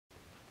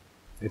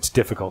It's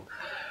difficult.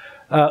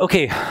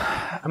 Okay,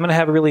 I'm going to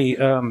have a really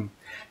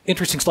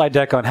interesting slide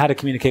deck on how to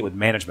communicate with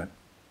management.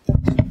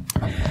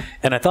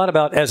 And I thought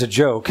about, as a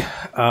joke,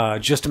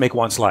 just to make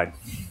one slide.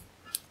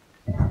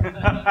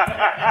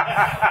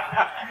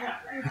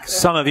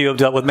 Some of you have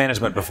dealt with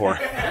management before.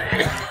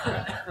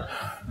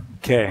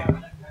 Okay.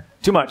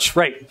 Too much.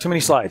 Right. Too many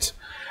slides.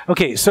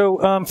 Okay,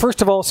 so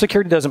first of all,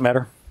 security doesn't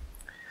matter.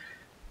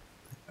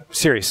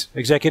 Serious.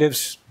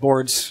 Executives,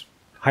 boards,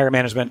 higher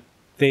management,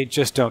 they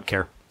just don't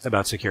care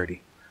about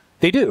security.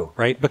 They do,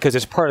 right? Because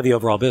it's part of the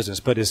overall business.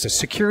 But as to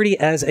security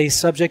as a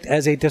subject,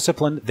 as a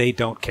discipline, they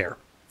don't care.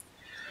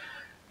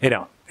 They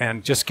don't.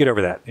 And just get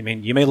over that. I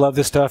mean, you may love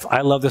this stuff.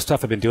 I love this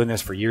stuff. I've been doing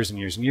this for years and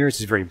years and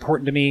years. It's very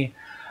important to me.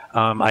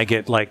 I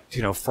get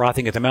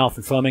frothing at the mouth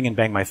and foaming and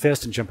bang my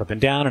fist and jump up and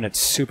down, and it's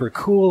super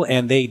cool,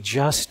 and they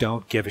just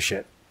don't give a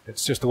shit.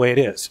 It's just the way it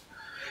is.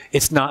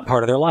 It's not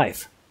part of their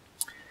life.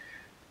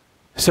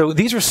 So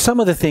these are some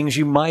of the things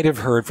you might have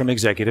heard from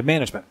executive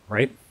management,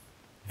 right?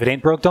 If it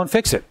ain't broke, don't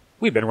fix it.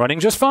 We've been running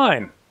just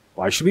fine.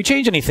 Why should we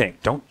change anything?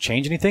 Don't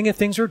change anything if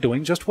things are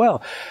doing just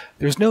well.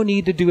 There's no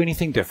need to do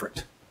anything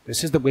different.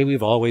 This is the way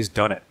we've always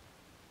done it.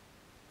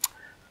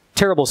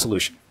 Terrible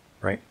solution,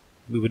 right?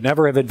 We would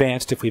never have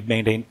advanced if we've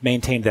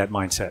maintained that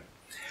mindset.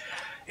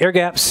 Air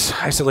gaps,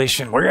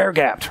 isolation, we're air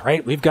gapped,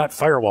 right? We've got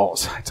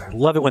firewalls. I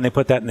love it when they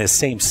put that in the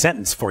same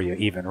sentence for you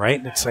even,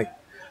 right? It's like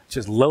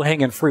just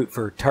low-hanging fruit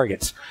for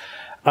targets.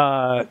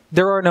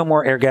 There are no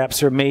more air gaps.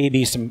 There may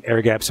be some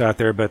air gaps out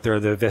there, but they're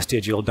the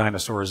vestigial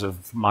dinosaurs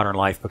of modern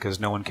life because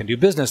no one can do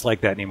business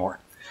like that anymore.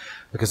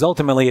 Because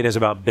ultimately it is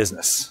about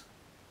business.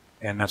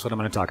 And that's what I'm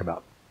going to talk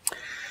about.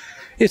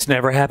 It's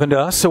never happened to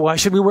us, so why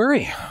should we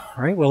worry?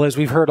 Right? Well, as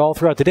we've heard all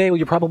throughout the day, well,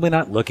 you're probably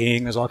not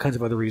looking. There's all kinds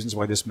of other reasons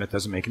why this myth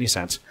doesn't make any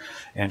sense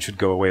and should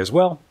go away as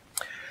well.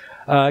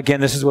 Again,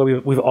 this is the way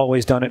we've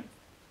always done it.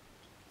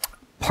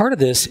 Part of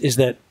this is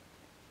that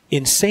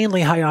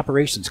insanely high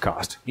operations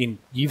cost. I mean,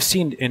 you've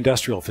seen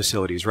industrial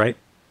facilities, right?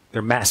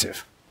 They're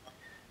massive.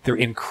 They're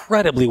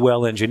incredibly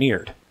well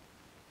engineered.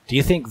 Do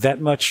you think that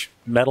much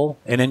metal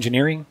and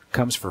engineering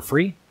comes for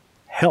free?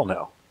 Hell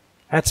no.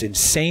 That's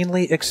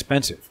insanely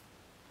expensive.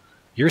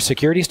 Your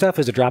security stuff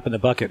is a drop in the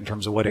bucket in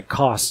terms of what it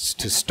costs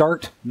to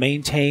start,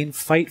 maintain,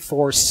 fight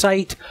for,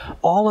 cite,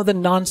 all of the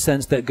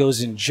nonsense that goes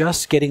in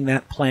just getting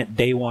that plant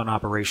day one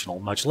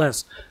operational, much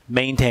less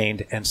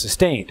maintained and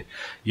sustained.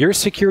 Your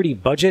security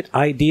budget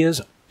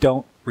ideas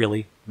don't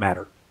really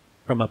matter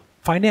from a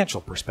financial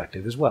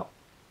perspective as well.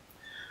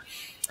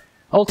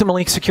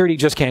 Ultimately, security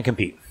just can't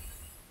compete,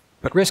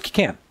 but risk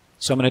can.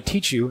 So I'm going to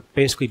teach you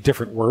basically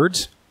different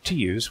words to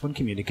use when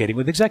communicating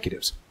with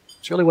executives.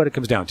 It's really what it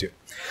comes down to.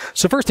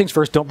 So first things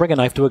first, don't bring a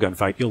knife to a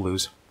gunfight. You'll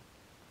lose.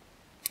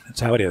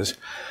 That's how it is.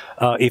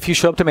 If you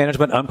show up to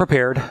management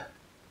unprepared,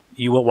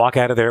 you will walk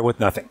out of there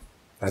with nothing.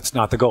 That's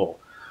not the goal.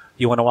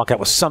 You want to walk out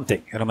with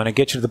something. And I'm going to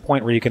get you to the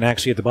point where you can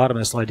actually, at the bottom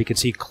of the slide, you can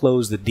see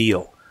close the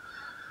deal.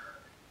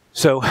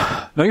 So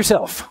know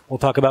yourself. We'll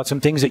talk about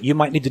some things that you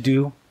might need to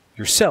do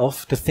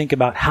yourself to think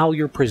about how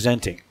you're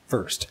presenting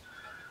first.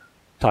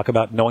 Talk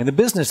about knowing the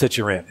business that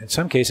you're in. In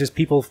some cases,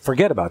 people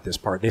forget about this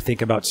part. They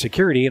think about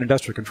security and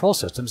industrial control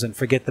systems and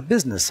forget the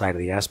business side of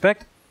the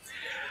aspect.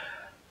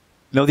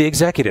 Know the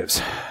executives.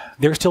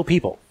 They're still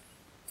people.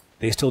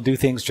 They still do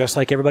things just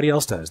like everybody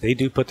else does. They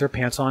do put their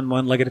pants on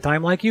one leg at a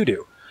time like you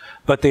do.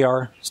 But they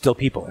are still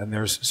people, and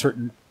there's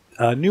certain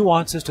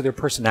nuances to their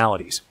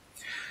personalities.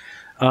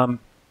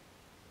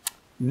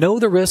 Know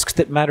the risks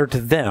that matter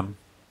to them,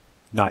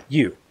 not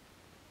you.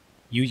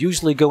 You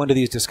usually go into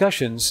these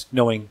discussions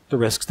knowing the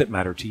risks that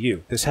matter to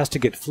you. This has to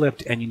get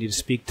flipped, and you need to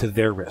speak to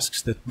their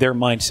risks, their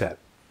mindset.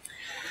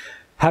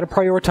 How to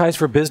prioritize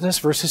for business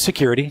versus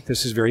security.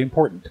 This is very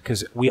important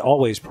because we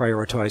always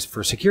prioritize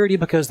for security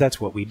because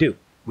that's what we do.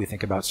 We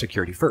think about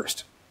security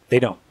first. They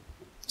don't.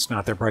 It's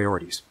not their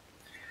priorities.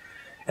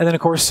 And then,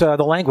 of course, the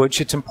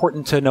language. It's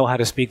important to know how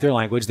to speak their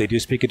language. They do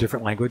speak a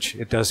different language.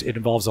 It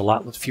involves a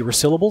lot fewer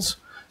syllables.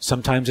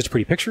 Sometimes it's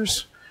pretty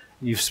pictures.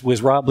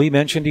 As Rob Lee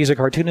mentioned, he's a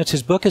cartoonist.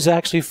 His book is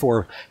actually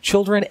for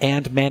children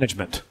and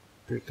management.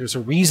 There's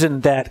a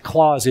reason that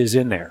clause is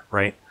in there,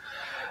 right?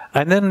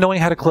 And then knowing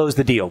how to close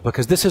the deal,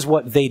 because this is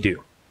what they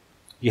do.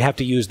 You have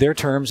to use their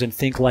terms and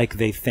think like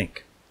they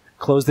think.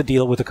 Close the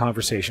deal with a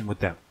conversation with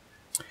them.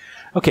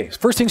 Okay,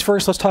 first things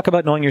first, let's talk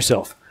about knowing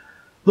yourself.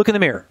 Look in the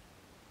mirror.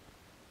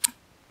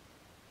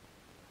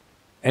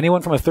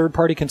 Anyone from a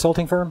third-party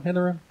consulting firm in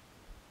the room?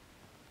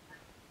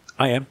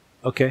 I am.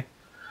 Okay.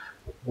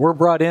 We're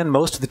brought in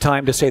most of the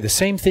time to say the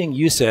same thing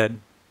you said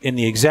in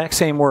the exact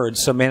same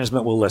words so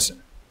management will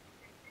listen.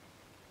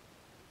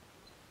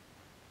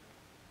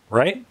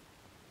 Right?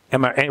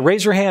 And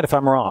raise your hand if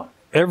I'm wrong.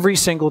 Every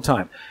single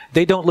time.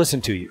 They don't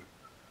listen to you.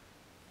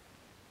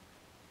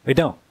 They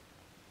don't.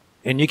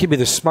 And you could be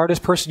the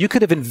smartest person. You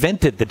could have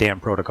invented the damn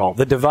protocol,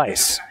 the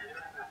device,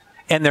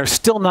 and they're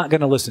still not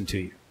going to listen to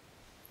you.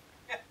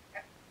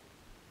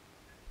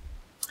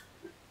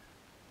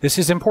 This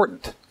is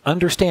important.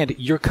 Understand,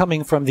 you're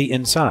coming from the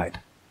inside.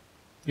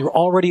 You're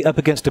already up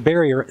against a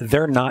barrier.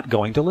 They're not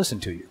going to listen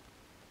to you.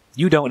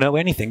 You don't know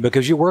anything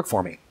because you work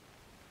for me.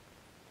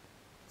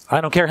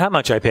 I don't care how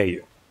much I pay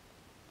you.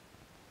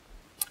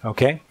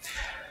 Okay?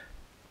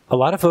 A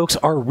lot of folks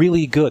are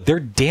really good. They're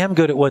damn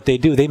good at what they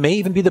do. They may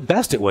even be the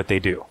best at what they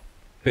do.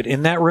 But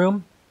in that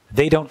room,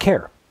 they don't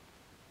care.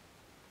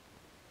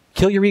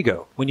 Kill your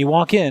ego. When you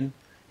walk in,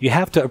 you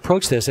have to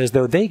approach this as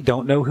though they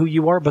don't know who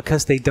you are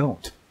because they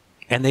don't.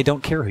 And they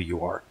don't care who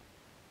you are.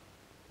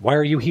 Why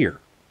are you here?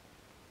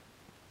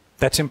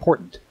 That's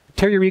important.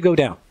 Tear your ego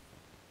down.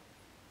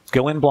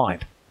 Go in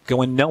blind.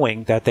 Go in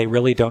knowing that they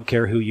really don't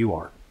care who you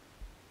are.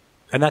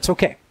 And that's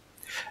okay.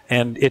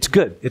 And it's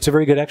good. It's a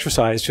very good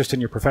exercise just in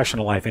your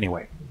professional life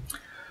anyway.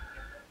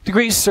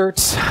 Degrees,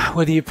 certs,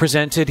 whether you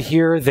presented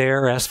here,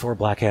 there, S4,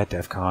 Black Hat,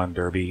 DEF CON,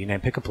 Derby, you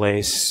name, pick a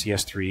place,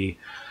 CS3.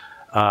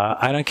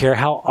 I don't care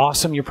how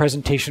awesome your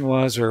presentation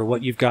was or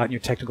what you've got in your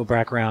technical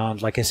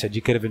background. Like I said,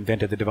 you could have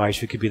invented the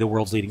device. You could be the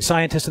world's leading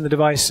scientist in the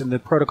device and the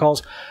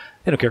protocols.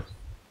 They don't care.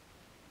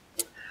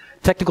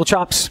 Technical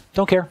chops,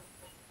 don't care.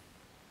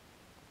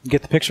 You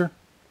get the picture?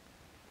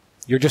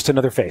 You're just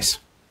another face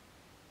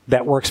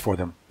that works for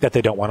them that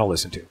they don't want to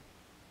listen to.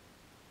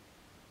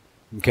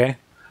 Okay?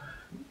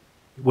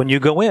 When you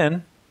go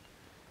in,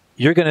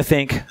 you're going to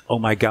think, oh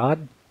my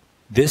God,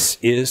 this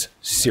is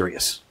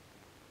serious.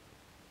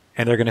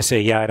 And they're going to say,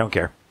 yeah, I don't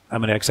care.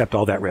 I'm going to accept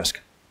all that risk.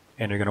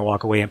 And you're going to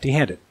walk away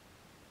empty-handed.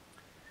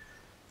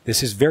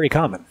 This is very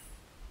common,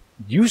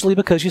 usually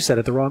because you said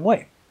it the wrong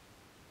way.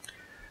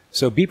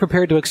 So be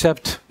prepared to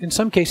accept, in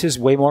some cases,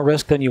 way more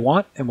risk than you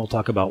want, and we'll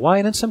talk about why,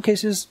 and in some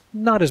cases,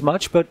 not as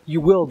much, but you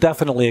will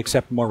definitely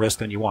accept more risk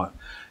than you want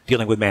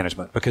dealing with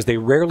management, because they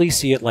rarely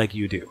see it like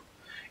you do.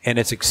 And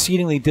it's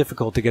exceedingly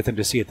difficult to get them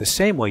to see it the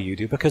same way you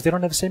do, because they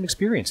don't have the same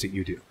experience that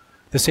you do,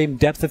 the same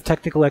depth of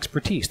technical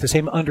expertise, the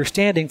same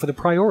understanding for the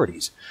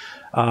priorities,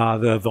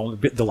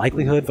 the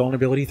likelihood,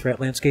 vulnerability, threat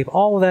landscape,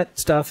 all of that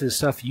stuff is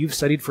stuff you've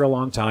studied for a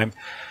long time.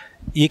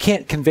 You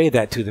can't convey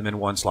that to them in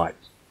one slide.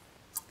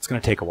 It's going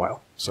to take a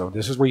while. So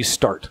this is where you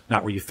start,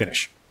 not where you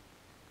finish.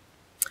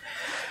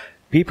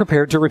 Be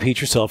prepared to repeat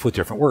yourself with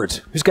different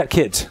words. Who's got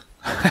kids?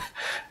 All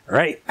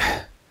right.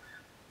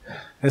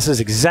 This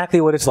is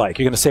exactly what it's like.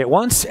 You're going to say it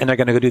once, and they're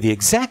going to go do the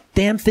exact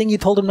damn thing you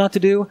told them not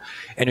to do,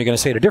 and you're going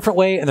to say it a different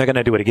way, and they're going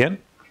to do it again.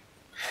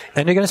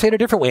 And you're going to say it a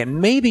different way,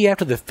 and maybe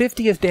after the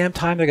 50th damn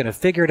time, they're going to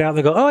figure it out, and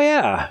they go, oh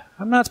yeah,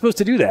 I'm not supposed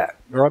to do that,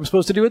 or I'm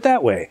supposed to do it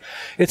that way.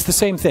 It's the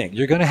same thing.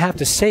 You're going to have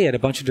to say it a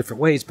bunch of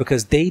different ways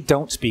because they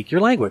don't speak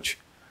your language.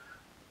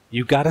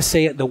 You've got to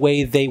say it the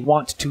way they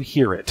want to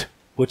hear it,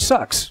 which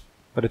sucks,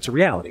 but it's a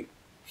reality.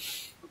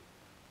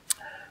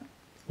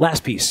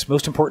 Last piece,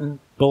 most important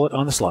bullet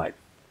on the slide.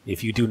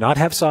 If you do not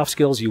have soft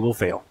skills, you will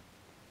fail.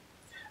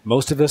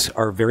 Most of us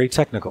are very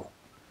technical,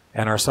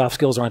 and our soft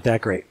skills aren't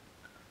that great.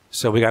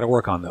 So we got to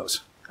work on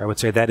those. I would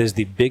say that is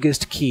the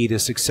biggest key to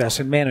success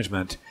in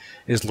management,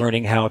 is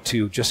learning how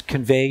to just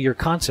convey your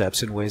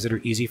concepts in ways that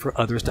are easy for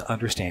others to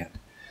understand,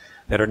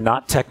 that are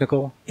not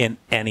technical in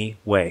any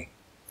way.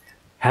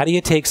 How do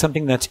you take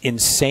something that's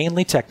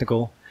insanely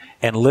technical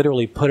and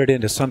literally put it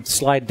into some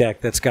slide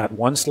deck that's got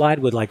one slide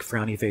with like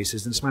frowny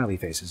faces and smiley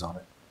faces on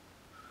it?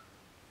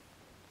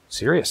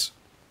 Serious.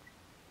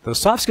 Those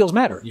soft skills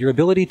matter. Your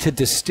ability to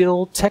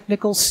distill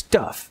technical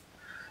stuff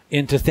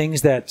into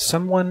things that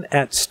someone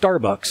at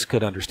Starbucks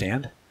could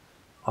understand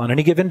on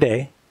any given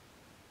day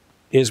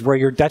is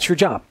where that's your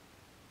job.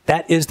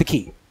 That is the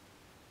key.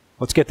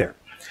 Let's get there.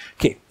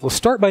 Okay, we'll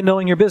start by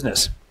knowing your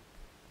business.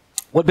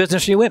 What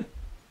business are you in?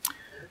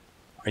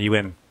 Are you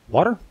in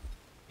water?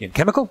 In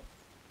chemical?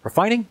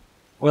 Refining?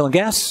 Oil and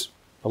gas?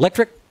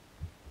 Electric?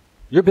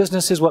 Your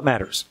business is what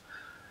matters.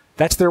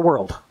 That's their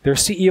world. They're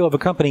CEO of a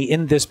company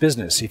in this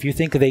business. If you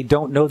think they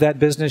don't know that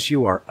business,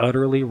 you are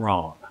utterly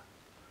wrong.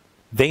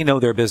 They know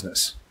their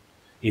business.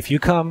 If you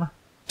come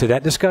to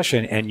that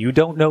discussion and you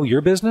don't know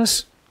your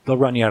business, they'll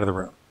run you out of the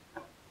room.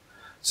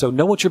 So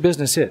know what your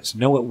business is.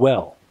 Know it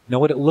well. Know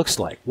what it looks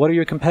like. What are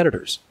your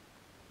competitors?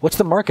 What's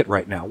the market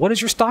right now? What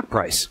is your stock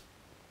price?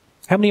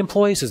 How many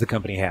employees does the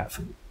company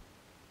have?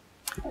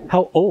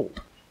 How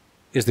old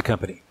is the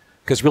company?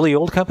 Because really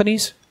old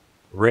companies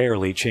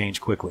rarely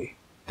change quickly.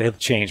 They'll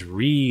change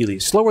really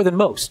slower than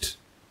most.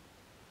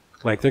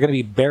 Like they're going to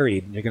be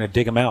buried and you're going to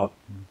dig them out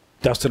and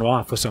dust them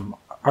off with some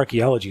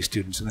archaeology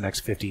students in the next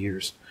 50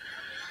 years.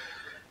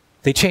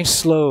 They change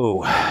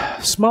slow.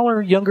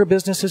 Smaller, younger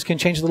businesses can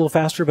change a little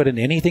faster, but in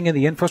anything in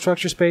the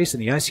infrastructure space, in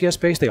the ICS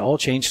space, they all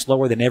change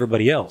slower than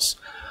everybody else.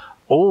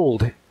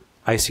 Old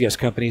ICS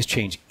companies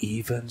change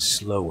even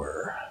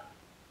slower.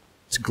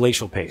 It's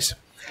glacial pace.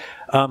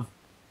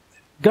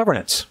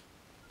 Governance.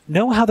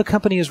 Know how the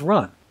company is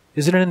run.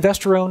 Is it an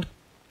investor-owned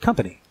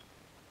company?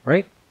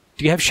 Right?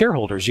 Do you have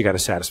shareholders you got to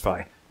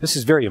satisfy? This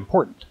is very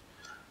important.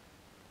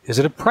 Is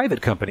it a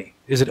private company?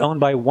 Is it owned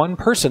by one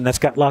person that's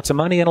got lots of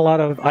money and a lot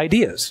of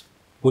ideas?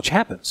 Which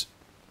happens.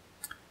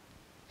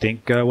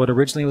 Think what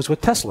originally was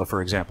with Tesla,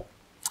 for example.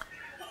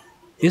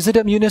 Is it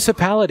a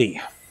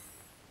municipality?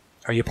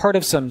 Are you part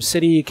of some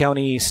city,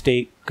 county,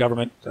 state,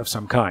 government of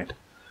some kind?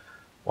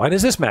 Why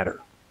does this matter?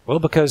 Well,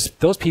 because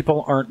those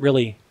people aren't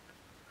really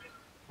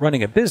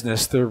running a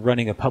business, they're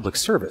running a public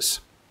service.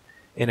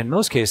 And in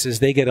most cases,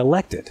 they get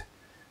elected.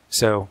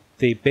 So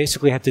they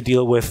basically have to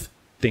deal with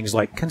things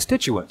like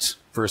constituents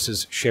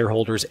versus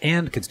shareholders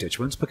and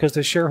constituents, because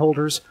the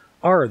shareholders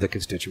are the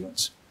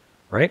constituents,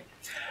 right?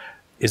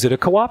 Is it a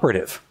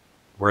cooperative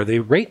where the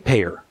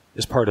ratepayer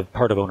is part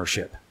of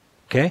ownership?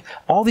 Okay,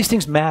 all these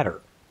things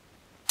matter.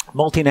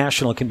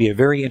 Multinational can be a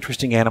very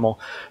interesting animal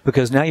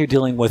because now you're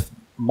dealing with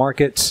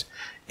markets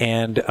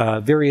and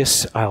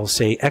various, I'll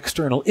say,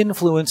 external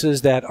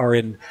influences that are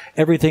in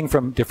everything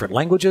from different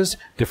languages,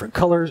 different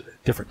colors,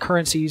 different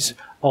currencies,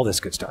 all this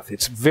good stuff.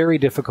 It's very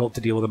difficult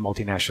to deal with a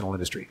multinational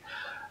industry.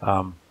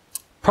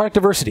 Product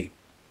diversity.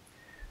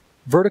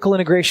 Vertical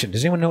integration.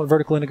 Does anyone know what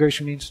vertical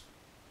integration means?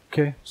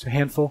 Okay, it's a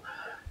handful.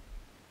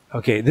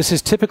 Okay, this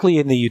is typically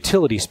in the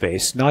utility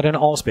space, not in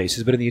all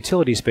spaces, but in the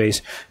utility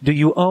space. Do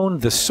you own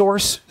the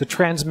source, the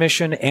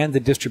transmission, and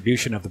the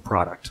distribution of the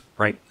product,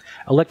 right?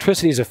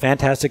 Electricity is a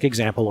fantastic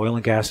example. Oil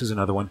and gas is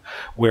another one,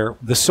 where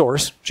the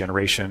source,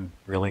 generation,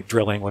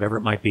 drilling, whatever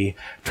it might be,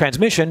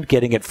 transmission,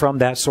 getting it from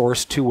that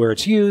source to where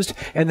it's used,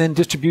 and then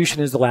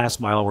distribution is the last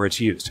mile where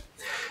it's used.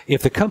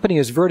 If the company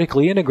is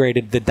vertically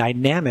integrated, the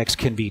dynamics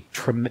can be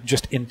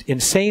just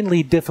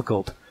insanely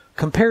difficult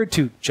compared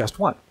to just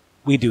one.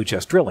 We do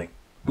just drilling.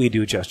 We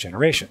do just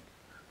generation.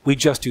 We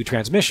just do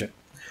transmission.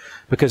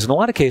 Because in a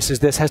lot of cases,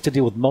 this has to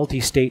deal with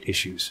multi-state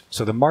issues.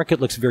 So the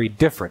market looks very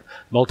different.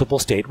 Multiple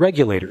state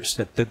regulators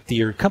that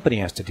your company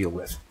has to deal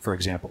with, for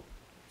example.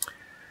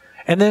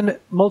 And then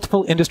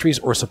multiple industries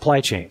or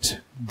supply chains.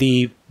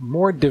 The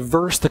more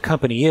diverse the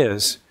company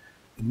is,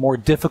 the more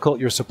difficult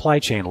your supply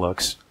chain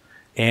looks.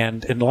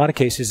 And in a lot of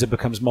cases, it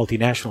becomes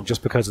multinational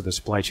just because of the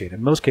supply chain.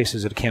 In most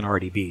cases, it can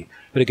already be,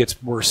 but it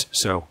gets worse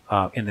so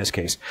in this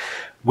case.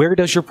 Where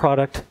does your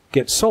product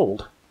get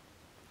sold?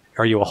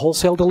 Are you a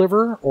wholesale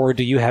deliverer, or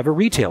do you have a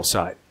retail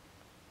side?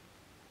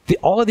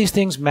 All of these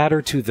things matter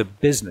to the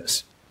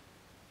business.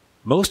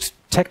 Most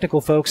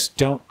technical folks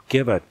don't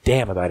give a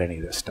damn about any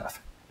of this stuff.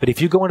 But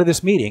if you go into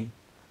this meeting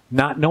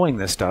not knowing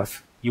this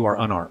stuff, you are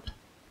unarmed.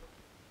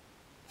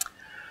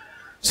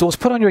 So let's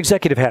put on your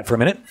executive hat for a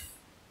minute.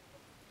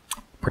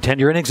 Pretend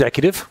you're an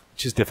executive,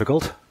 which is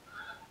difficult.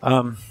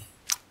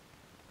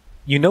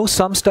 You know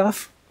some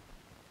stuff,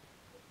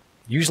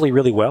 usually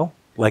really well,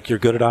 like you're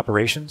good at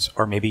operations,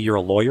 or maybe you're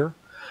a lawyer.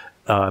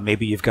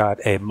 Maybe you've got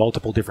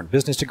multiple different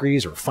business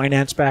degrees or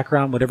finance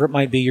background, whatever it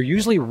might be. You're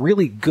usually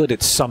really good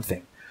at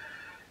something,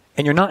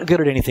 and you're not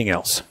good at anything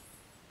else.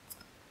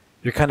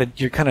 You're kind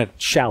of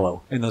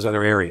shallow in those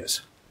other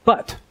areas.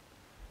 But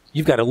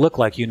you've got to look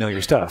like you know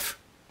your stuff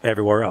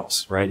everywhere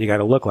else, right? You got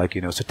to look like you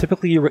know. So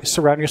typically you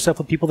surround yourself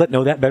with people that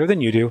know that better than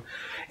you do,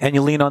 and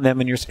you lean on them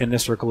in the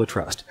circle of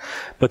trust.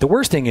 But the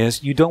worst thing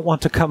is you don't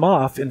want to come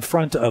off in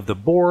front of the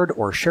board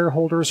or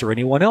shareholders or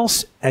anyone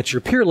else at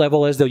your peer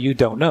level as though you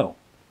don't know.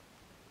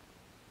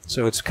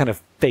 So it's kind of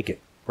fake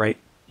it, right?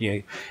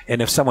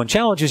 And if someone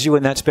challenges you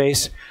in that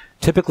space,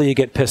 typically you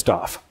get pissed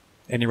off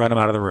and you run them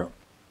out of the room.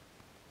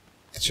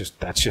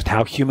 That's just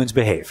how humans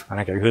behave. I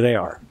don't care who they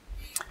are.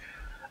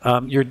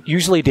 You're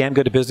usually damn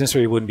good at business, or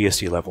you wouldn't be a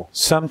C-level.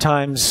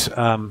 Sometimes,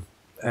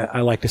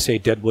 I like to say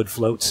dead wood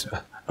floats,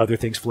 other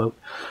things float.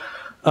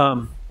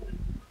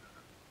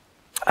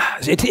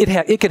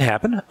 It can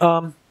happen,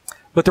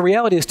 but the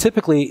reality is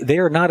typically they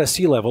are not a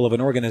C-level of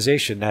an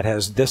organization that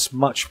has this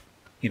much,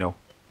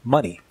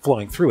 money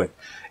flowing through it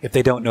if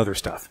they don't know their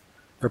stuff.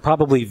 They're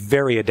probably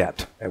very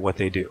adept at what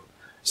they do.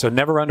 So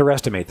never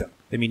underestimate them.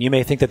 I mean, you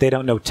may think that they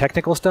don't know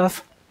technical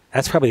stuff.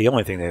 That's probably the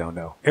only thing they don't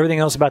know. Everything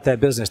else about that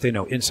business, they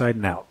know inside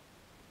and out.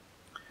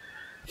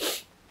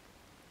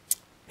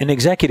 An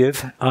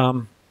executive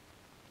can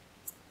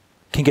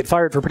get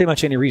fired for pretty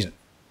much any reason.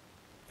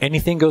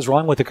 Anything goes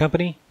wrong with the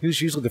company,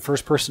 who's usually the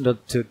first person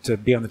to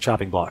be on the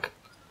chopping block?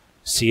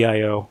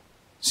 CIO,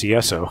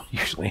 CSO,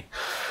 usually.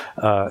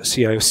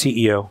 CIO,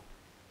 CEO,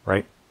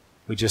 right?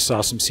 We just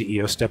saw some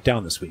CEOs step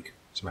down this week,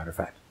 as a matter of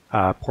fact.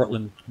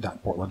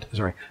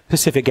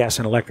 Pacific Gas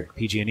and Electric,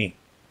 PG&E.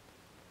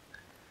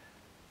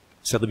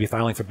 Said they'll be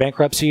filing for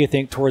bankruptcy, I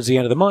think, towards the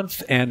end of the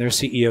month, and their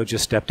CEO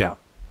just stepped down.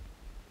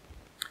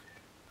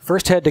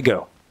 First head to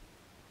go.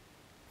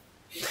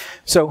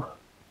 So,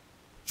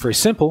 it's very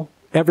simple.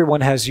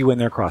 Everyone has you in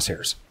their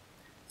crosshairs.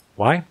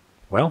 Why?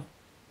 Well,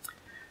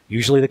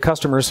 usually the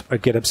customers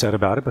get upset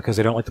about it because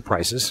they don't like the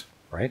prices,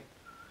 right?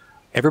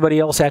 Everybody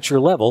else at your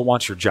level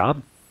wants your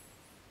job.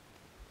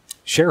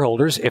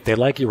 Shareholders, if they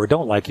like you or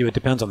don't like you, it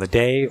depends on the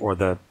day or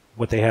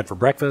what they had for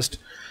breakfast.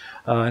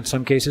 In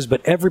some cases,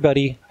 but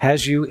everybody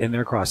has you in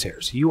their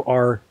crosshairs. You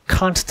are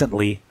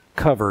constantly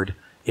covered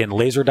in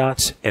laser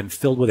dots and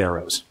filled with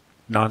arrows,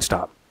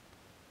 nonstop.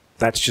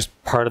 That's just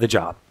part of the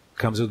job.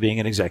 Comes with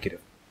being an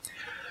executive.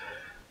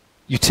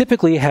 You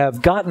typically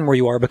have gotten where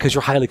you are because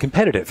you're highly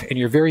competitive and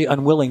you're very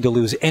unwilling to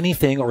lose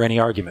anything or any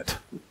argument.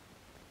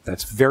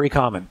 That's very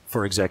common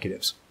for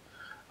executives.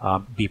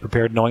 Be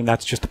prepared knowing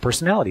that's just a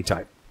personality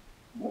type.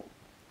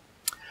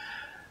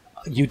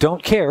 You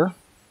don't care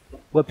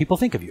what people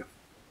think of you.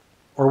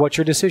 or what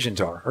your decisions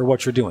are or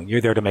what you're doing.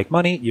 You're there to make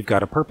money. You've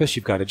got a purpose.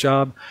 You've got a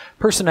job.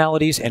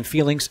 Personalities and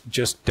feelings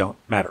just don't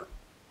matter.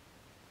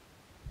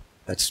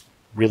 That's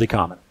really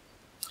common.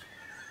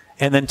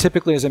 And then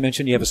typically, as I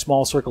mentioned, you have a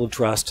small circle of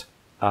trust.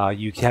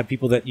 You have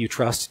people that you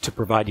trust to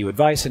provide you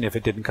advice, and if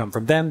it didn't come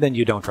from them, then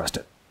you don't trust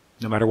it,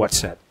 no matter what's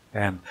said.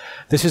 And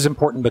this is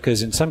important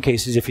because in some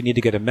cases, if you need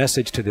to get a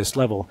message to this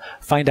level,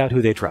 find out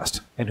who they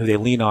trust and who they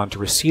lean on to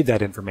receive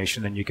that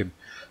information, and you can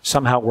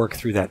somehow work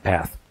through that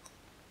path.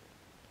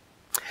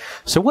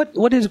 So what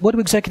do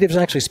executives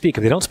actually speak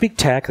of? They don't speak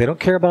tech. They don't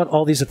care about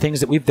all these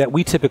things that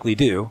we typically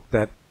do.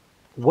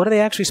 What do they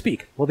actually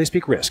speak? Well, they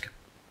speak risk.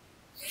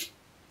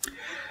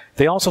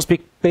 They also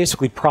speak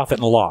basically profit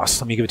and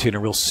loss. Let me give it to you in a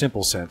real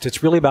simple sense.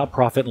 It's really about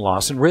profit and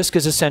loss, and risk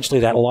is essentially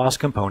that loss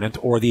component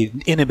or the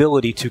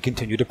inability to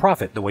continue to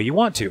profit the way you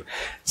want to.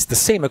 It's the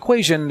same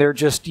equation. They're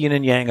just yin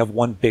and yang of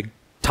one big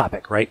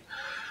topic, right?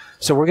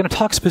 So we're going to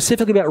talk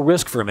specifically about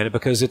risk for a minute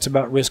because it's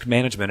about risk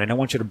management, and I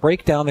want you to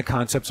break down the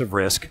concepts of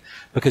risk,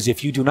 because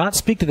if you do not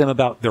speak to them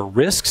about their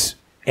risks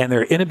and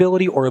their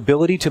inability or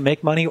ability to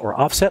make money or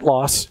offset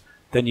loss,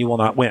 then you will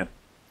not win.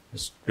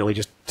 It's really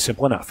just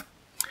simple enough.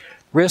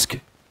 Risk,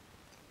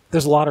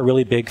 there's a lot of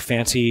really big,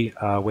 fancy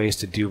ways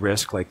to do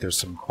risk, like there's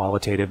some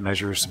qualitative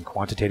measures, some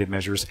quantitative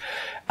measures.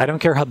 I don't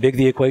care how big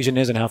the equation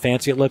is and how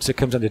fancy it looks, it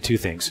comes down to two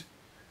things.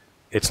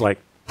 It's like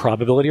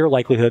probability or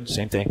likelihood,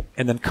 same thing,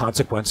 and then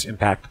consequence,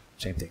 impact,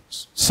 same thing.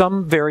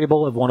 Some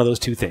variable of one of those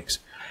two things.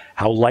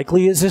 How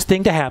likely is this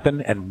thing to happen,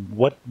 and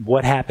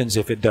what happens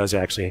if it does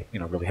actually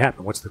really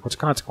happen? What's the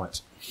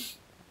consequence?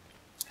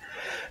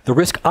 The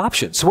risk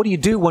options. So what do you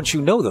do once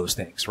you know those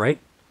things, right?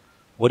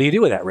 What do you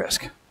do with that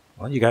risk?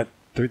 Well, you got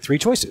three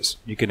choices.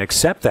 You can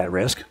accept that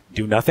risk,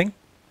 do nothing.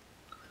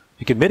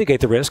 You can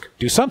mitigate the risk,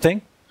 do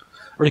something.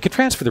 Or you can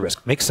transfer the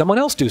risk, make someone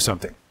else do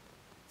something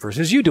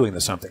versus you doing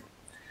the something.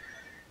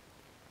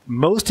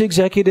 Most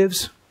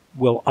executives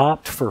will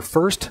opt for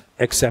first,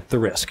 accept the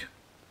risk.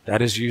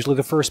 That is usually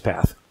the first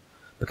path.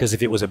 Because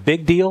if it was a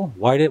big deal,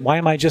 why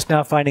am I just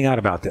now finding out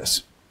about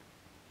this?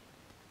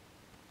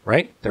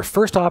 Right? Their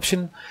first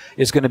option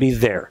is going to be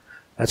there.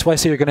 That's why I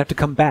say you're going to have to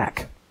come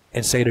back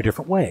and say it a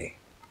different way.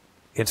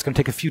 It's going to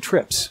take a few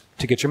trips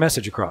to get your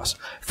message across.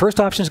 First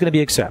option is going to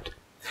be accept.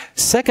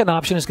 Second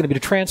option is going to be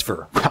to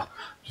transfer.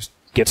 Just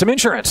get some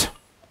insurance.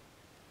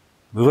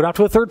 Move it out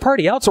to a third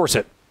party. Outsource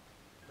it.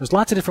 There's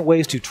lots of different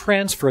ways to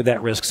transfer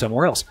that risk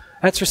somewhere else.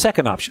 That's your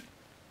second option.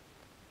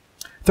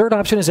 Third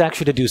option is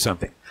actually to do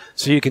something.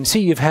 So you can see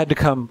you've had to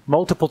come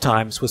multiple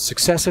times with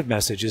successive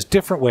messages,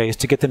 different ways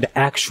to get them to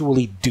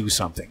actually do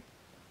something.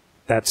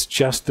 That's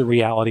just the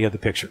reality of the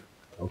picture.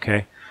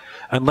 Okay?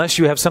 Unless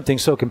you have something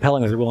so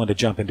compelling that they're willing to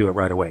jump and do it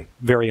right away.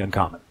 Very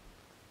uncommon.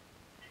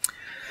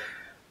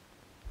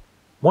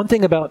 One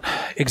thing about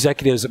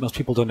executives that most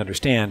people don't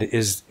understand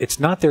is it's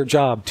not their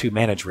job to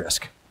manage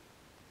risk.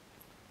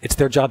 It's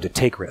their job to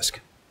take risk.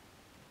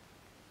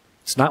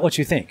 It's not what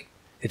you think.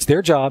 It's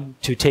their job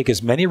to take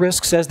as many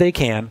risks as they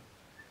can,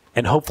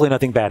 and hopefully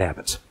nothing bad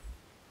happens.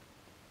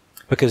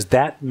 Because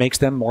that makes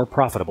them more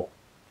profitable.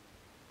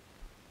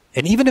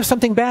 And even if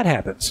something bad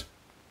happens,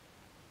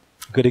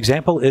 a good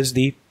example is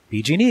the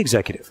PG&E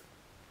executive.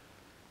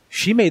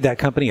 She made that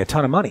company a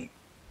ton of money.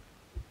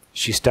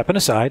 She's stepping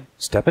aside,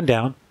 stepping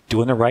down,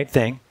 doing the right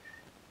thing.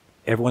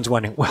 Everyone's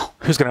wondering, well,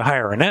 who's going to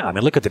hire her now? I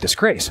mean, look at the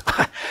disgrace.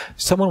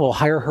 Someone will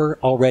hire her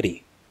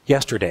already,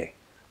 yesterday.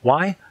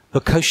 Why?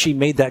 Because she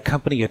made that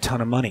company a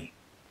ton of money.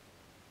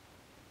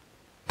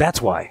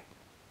 That's why.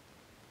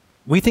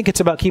 We think it's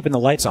about keeping the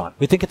lights on.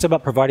 We think it's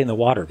about providing the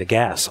water, the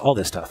gas, all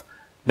this stuff.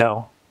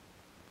 No.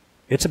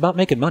 It's about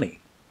making money.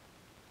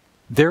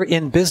 They're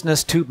in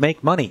business to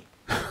make money.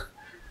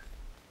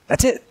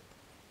 That's it.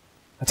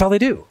 That's all they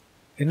do.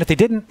 And if they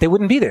didn't, they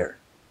wouldn't be there.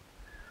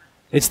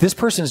 It's this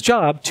person's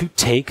job to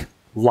take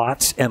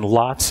lots and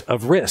lots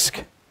of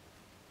risk.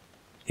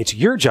 It's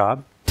your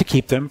job to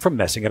keep them from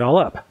messing it all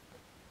up.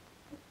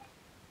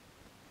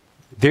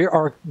 They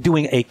are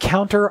doing a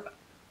counter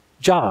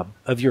job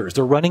of yours.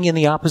 They're running in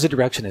the opposite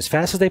direction as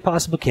fast as they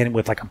possibly can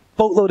with like a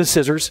boatload of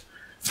scissors,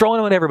 throwing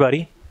them at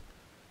everybody,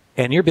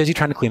 and you're busy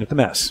trying to clean up the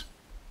mess.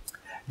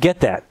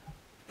 Get that.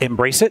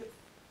 Embrace it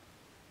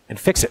and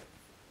fix it.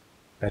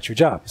 That's your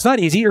job. It's not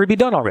easy, or it'd be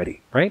done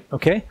already, right?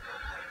 Okay?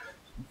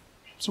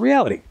 It's a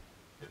reality.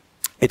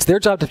 It's their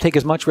job to take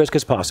as much risk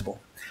as possible.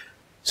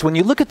 So when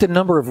you look at the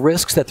number of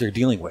risks that they're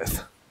dealing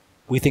with,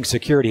 we think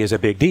security is a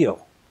big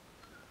deal.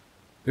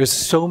 There's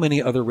so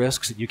many other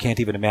risks that you can't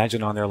even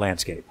imagine on their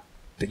landscape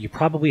that you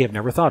probably have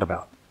never thought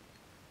about.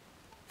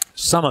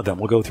 Some of them,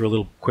 we'll go through a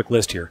little quick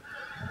list here.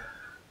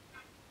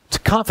 It's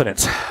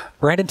confidence,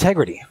 brand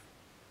integrity.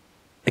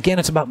 Again,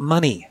 it's about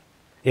money.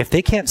 If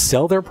they can't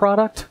sell their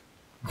product,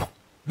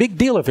 big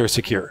deal if they're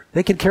secure.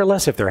 They can care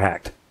less if they're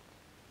hacked.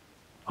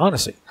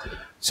 Honestly.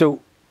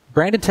 So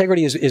brand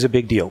integrity is a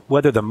big deal.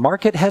 Whether the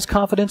market has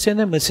confidence in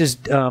them, let's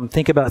just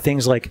think about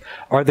things like,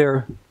 are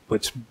there,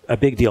 what's a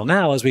big deal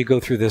now as we go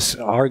through this,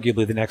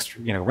 arguably the next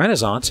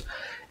renaissance,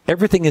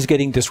 everything is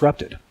getting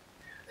disrupted.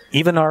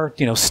 Even our,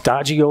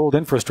 stodgy old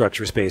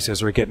infrastructure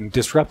spaces are getting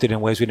disrupted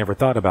in ways we never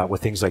thought about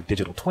with things like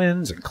digital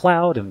twins and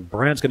cloud. And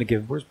Brian's going to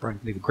give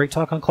a great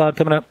talk on cloud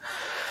coming up.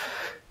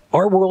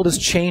 Our world is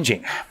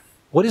changing.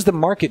 What is the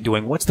market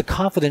doing? What's the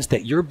confidence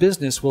that your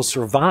business will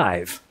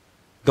survive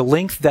the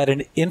length that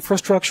an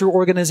infrastructure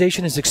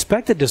organization is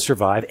expected to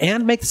survive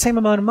and make the same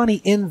amount of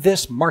money in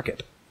this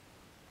market?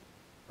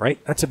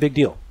 Right? That's a big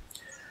deal.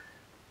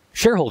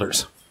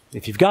 Shareholders,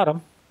 if you've got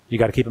them, you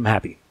got to keep them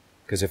happy.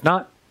 Because if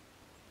not,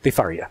 they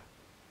fire you.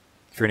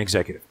 If you're an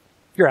executive,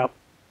 you're out.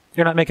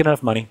 You're not making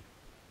enough money.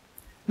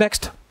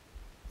 Next,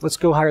 let's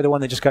go hire the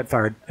one that just got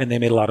fired and they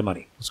made a lot of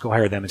money. Let's go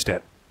hire them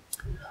instead.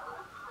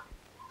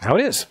 How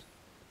it is.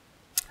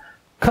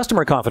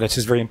 Customer confidence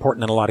is very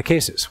important in a lot of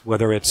cases,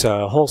 whether it's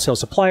wholesale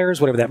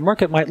suppliers, whatever that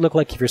market might look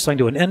like, if you're selling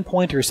to an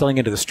endpoint or you're selling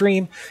into the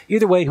stream.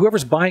 Either way,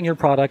 whoever's buying your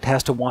product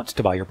has to want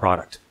to buy your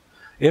product.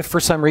 If for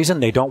some reason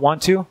they don't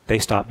want to, they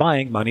stop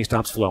buying, money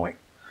stops flowing.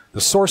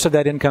 The source of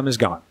that income is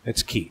gone.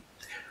 It's key.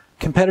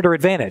 Competitor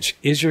advantage.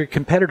 Is your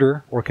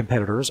competitor or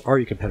competitors, are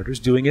your competitors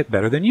doing it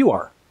better than you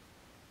are?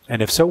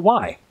 And if so,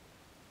 why?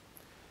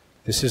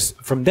 This is,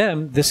 from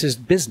them, this is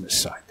business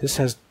side. This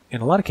has, in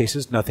a lot of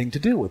cases, nothing to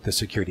do with the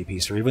security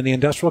piece or even the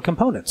industrial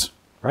components,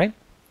 right?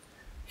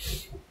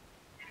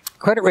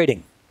 Credit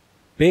rating.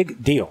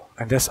 Big deal.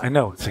 And this, I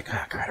know, it's like,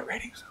 credit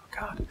ratings, oh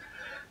God.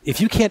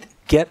 If you can't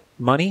get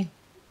money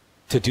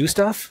to do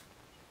stuff,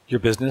 your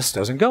business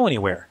doesn't go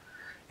anywhere.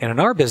 And in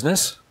our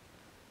business,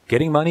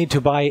 getting money to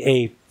buy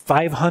a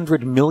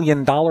 $500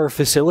 million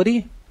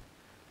facility,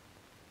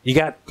 you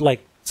got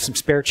like some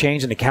spare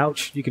change in the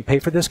couch, you can pay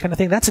for this kind of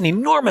thing. That's an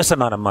enormous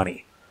amount of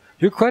money.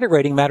 Your credit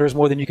rating matters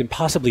more than you can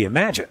possibly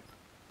imagine.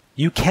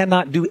 You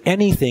cannot do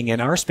anything in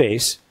our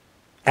space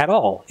at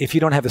all if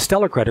you don't have a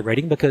stellar credit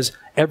rating, because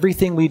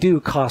everything we do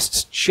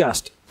costs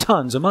just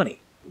tons of money.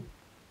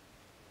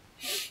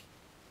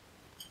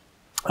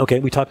 Okay,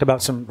 we talked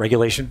about some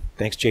regulation.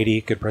 Thanks,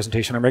 JD. Good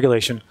presentation on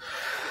regulation.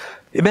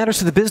 It matters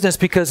to the business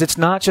because it's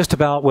not just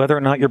about whether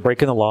or not you're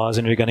breaking the laws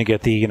and you're going to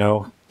get the,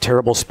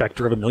 terrible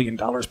specter of $1 million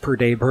per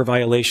day per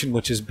violation,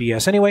 which is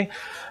BS anyway.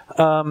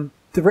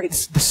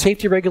 The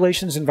safety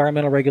regulations,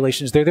 environmental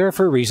regulations, they're there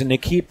for a reason. They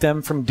keep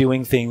them from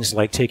doing things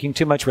like taking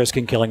too much risk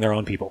and killing their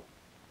own people.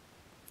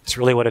 It's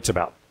really what it's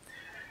about.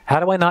 How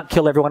do I not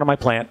kill everyone in my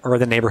plant or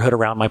the neighborhood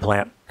around my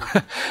plant?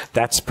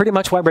 That's pretty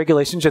much why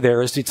regulations are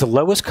there. It's the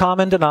lowest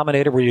common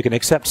denominator where you can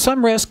accept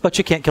some risk, but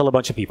you can't kill a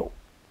bunch of people.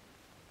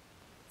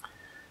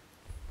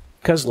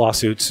 Because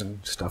lawsuits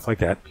and stuff like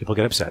that, people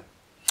get upset.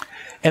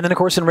 And then, of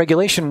course, in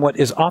regulation, what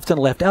is often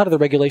left out of the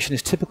regulation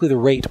is typically the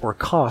rate or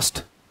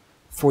cost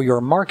for your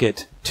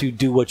market to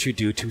do what you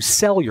do to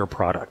sell your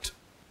product.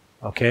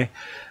 Okay?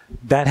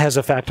 That has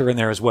a factor in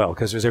there as well,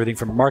 because there's everything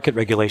from market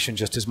regulation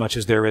just as much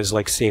as there is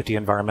like safety,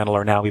 environmental,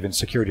 or now even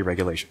security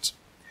regulations.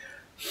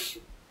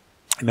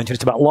 I mentioned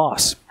it's about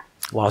loss.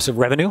 Loss of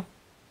revenue.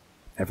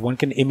 Everyone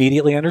can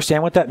immediately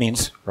understand what that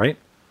means, right?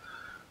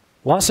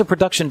 Loss of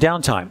production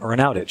downtime or an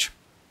outage.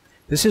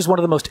 This is one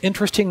of the most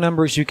interesting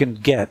numbers you can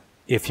get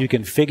if you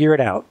can figure it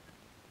out.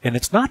 And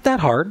it's not that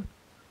hard.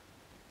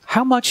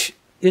 How much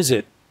is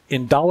it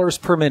in dollars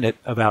per minute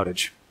of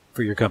outage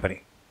for your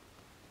company?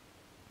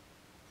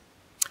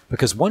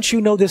 Because once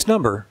you know this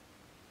number,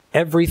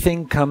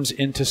 everything comes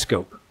into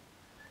scope.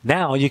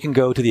 Now you can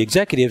go to the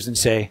executives and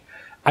say,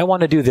 I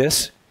want to do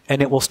this,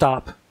 and it will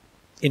stop.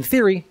 In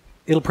theory,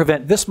 it'll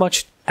prevent this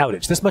much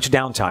outage, this much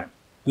downtime.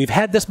 We've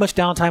had this much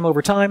downtime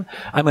over time.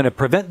 I'm going to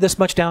prevent this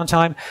much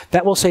downtime.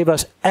 That will save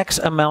us X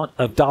amount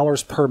of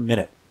dollars per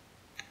minute.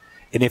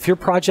 And if your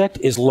project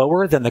is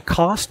lower than the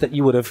cost that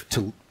you would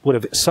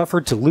have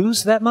suffered to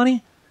lose that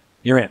money,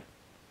 you're in.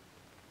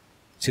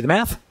 See the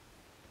math?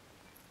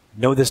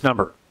 Know this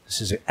number. This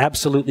is an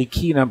absolutely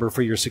key number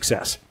for your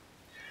success.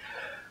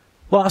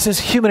 Losses,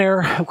 human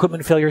error,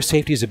 equipment failure,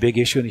 safety is a big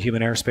issue in the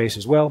human error space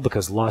as well,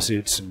 because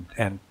lawsuits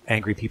and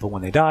angry people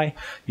when they die.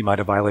 You might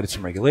have violated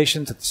some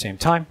regulations at the same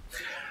time.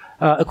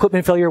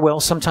 Equipment failure, well,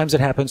 sometimes it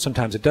happens,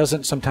 sometimes it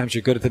doesn't. Sometimes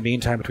you're good at the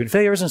mean time between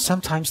failures, and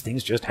sometimes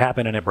things just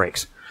happen and it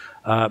breaks.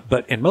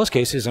 But in most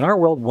cases, in our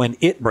world, when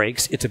it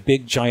breaks, it's a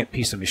big, giant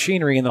piece of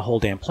machinery, and the whole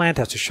damn plant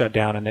has to shut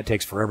down, and it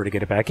takes forever to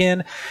get it back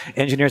in.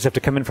 Engineers have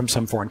to come in from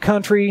some foreign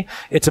country.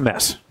 It's a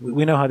mess.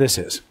 We know how this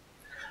is.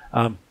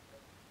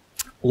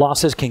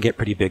 Losses can get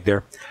pretty big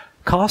there.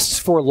 Costs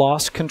for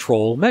loss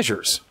control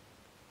measures.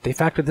 They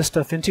factor this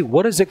stuff into.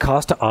 What does it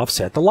cost to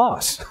offset the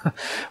loss?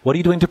 What are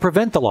you doing to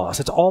prevent the loss?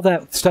 It's all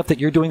that stuff that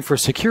you're doing for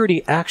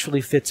security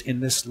actually fits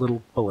in this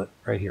little bullet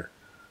right here.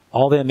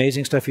 All the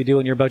amazing stuff you do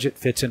in your budget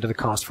fits into the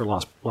cost for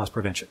loss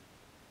prevention.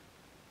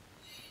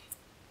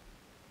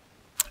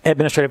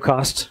 Administrative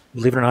costs,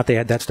 believe it or not, they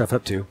add that stuff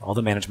up too. All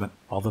the management,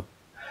 all the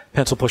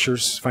pencil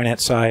pushers,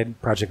 finance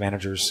side, project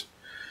managers.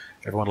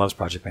 Everyone loves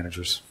project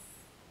managers.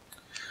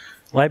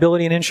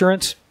 Liability and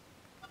insurance.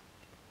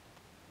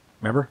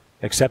 Remember,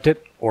 accept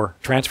it or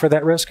transfer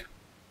that risk.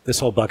 This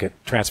whole bucket,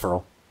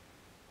 transferal.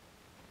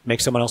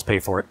 Make someone else pay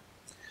for it.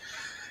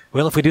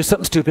 Well, if we do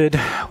something stupid,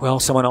 well,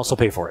 someone else will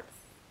pay for it.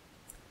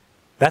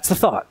 That's the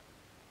thought.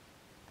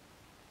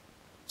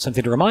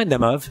 something to remind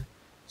them of.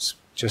 It's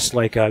just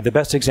like the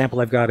best example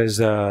I've got is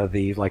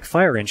the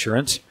fire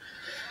insurance.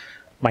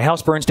 My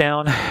house burns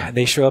down.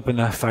 They show up, and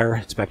the fire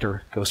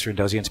inspector goes through and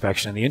does the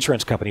inspection, and the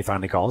insurance company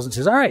finally calls and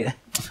says, "All right,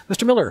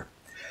 Mr. Miller,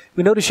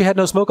 we noticed you had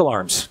no smoke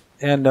alarms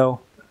and no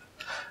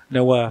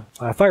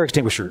fire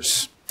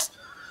extinguishers,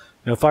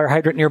 no fire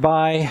hydrant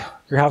nearby.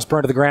 Your house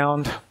burned to the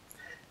ground.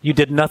 You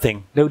did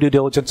nothing, no due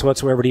diligence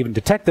whatsoever to even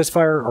detect this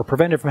fire or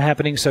prevent it from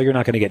happening, so you're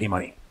not going to get any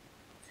money."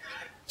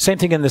 Same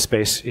thing in this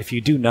space. If you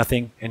do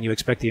nothing and you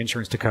expect the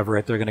insurance to cover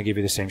it, they're going to give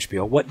you the same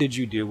spiel. What did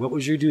you do? What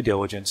was your due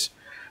diligence?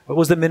 What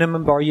was the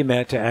minimum bar you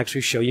met to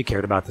actually show you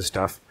cared about this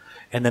stuff?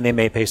 And then they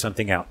may pay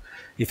something out.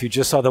 If you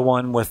just saw the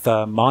one with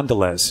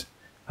Mondelez,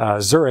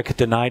 Zurich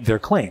denied their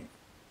claim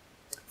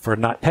for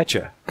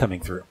NotPetya coming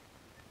through.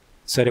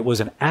 Said it was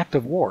an act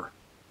of war.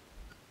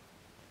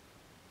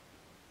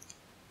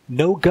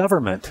 No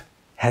government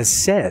has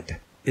said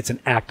it's an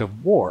act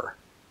of war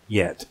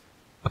yet,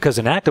 because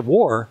an act of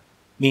war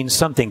means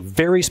something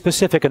very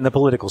specific in the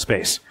political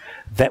space.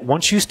 That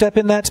once you step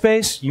in that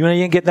space, you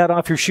ain't getting that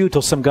off your shoe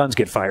till some guns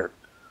get fired,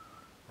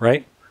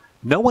 right?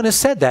 No one has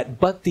said that,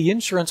 but the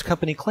insurance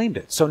company claimed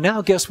it. So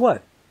now guess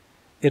what?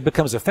 It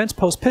becomes a fence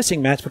post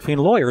pissing match between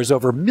lawyers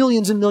over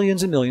millions and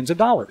millions and millions of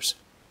dollars.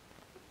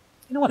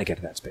 You don't want to get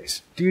to that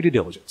space. Do your due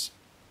diligence.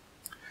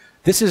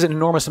 This is an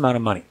enormous amount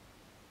of money.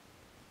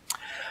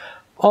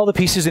 All the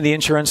pieces in the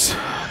insurance: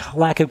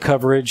 lack of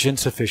coverage,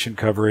 insufficient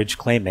coverage,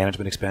 claim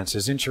management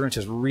expenses. Insurance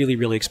is really,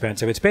 really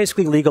expensive. It's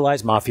basically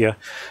legalized mafia.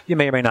 You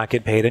may or may not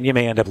get paid, and you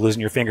may end up losing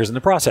your fingers in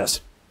the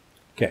process.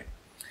 Okay.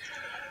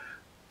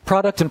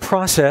 Product and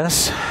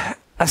process.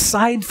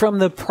 Aside from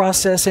the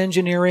process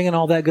engineering and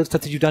all that good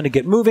stuff that you've done to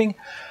get moving,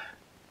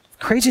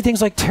 crazy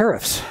things like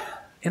tariffs,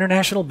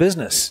 international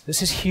business.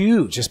 This is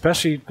huge,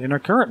 especially in our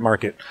current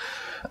market.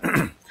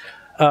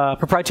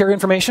 Proprietary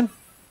information.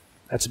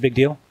 That's a big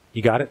deal.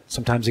 You got it.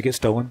 Sometimes it gets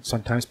stolen.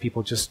 Sometimes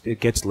it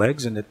gets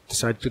legs and it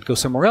decides to go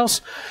somewhere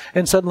else.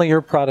 And suddenly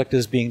your product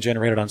is being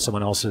generated on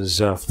someone else's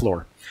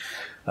floor.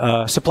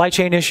 Supply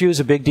chain issues,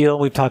 a big deal.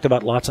 We've talked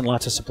about lots and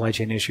lots of supply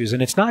chain issues.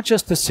 And it's not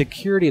just the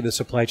security of the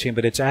supply chain,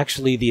 but it's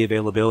actually the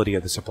availability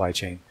of the supply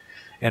chain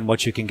and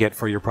what you can get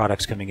for your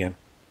products coming in.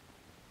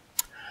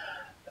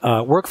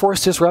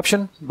 Workforce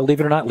disruption, believe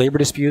it or not, labor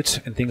disputes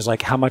and things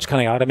like how much can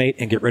I automate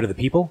and get rid of the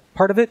people.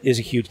 Part of it is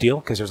a huge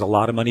deal because there's a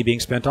lot of money being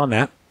spent on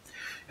that.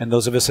 And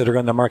those of us that are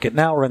in the market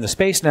now or in the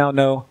space now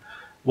know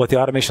what the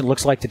automation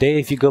looks like today.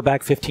 If you go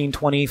back 15,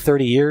 20,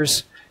 30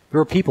 years, there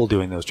were people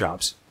doing those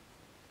jobs.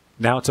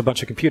 Now it's a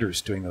bunch of computers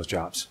doing those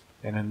jobs.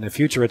 And in the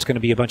future, it's going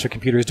to be a bunch of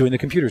computers doing the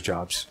computers'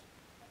 jobs.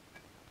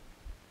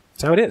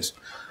 That's how it is.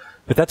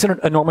 But that's an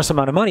enormous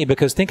amount of money,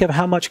 because think of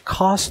how much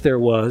cost there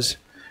was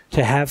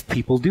to have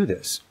people do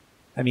this.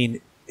 I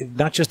mean,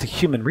 not just the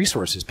human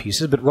resources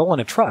pieces, but rolling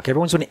a truck.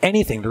 Everyone's doing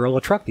anything to roll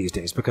a truck these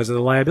days because of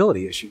the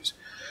liability issues.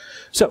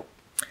 So,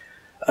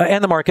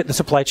 and the market, the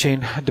supply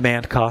chain,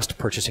 demand, cost,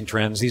 purchasing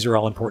trends, these are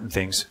all important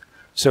things.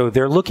 So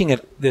they're looking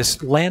at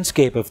this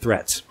landscape of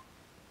threats.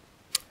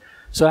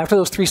 So after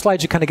those 3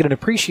 slides, you kind of get an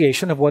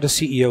appreciation of what a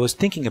CEO is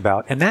thinking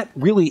about. And that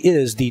really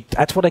is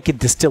that's what I could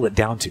distill it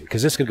down to,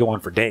 because this could go on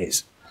for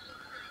days.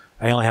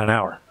 I only had an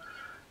hour.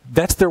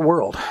 That's their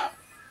world.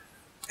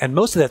 And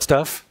most of that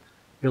stuff,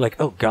 you're like,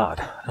 oh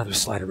God, another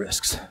slide of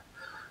risks,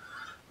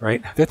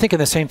 right? They're thinking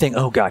the same thing.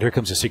 Oh God, here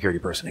comes a security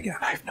person again.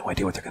 I have no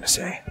idea what they're going to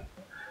say.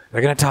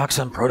 They're going to talk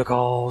some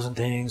protocols and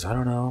things. I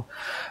don't know.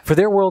 For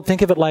their world,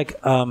 think of it like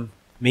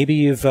maybe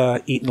you've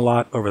eaten a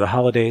lot over the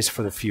holidays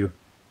for the few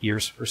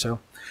years or so,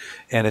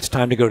 and it's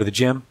time to go to the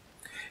gym,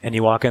 and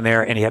you walk in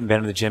there and you haven't been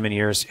in the gym in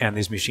years, and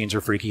these machines are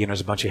freaky, and there's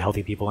a bunch of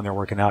healthy people in there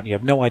working out, and you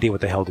have no idea what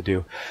the hell to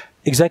do.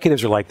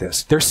 Executives are like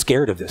this. They're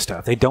scared of this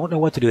stuff. They don't know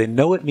what to do. They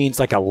know it means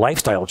like a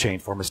lifestyle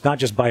change for them. It's not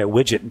just buy a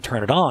widget and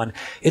turn it on.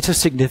 It's a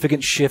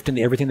significant shift in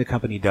everything the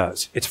company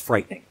does. It's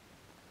frightening.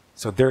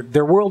 So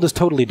their world is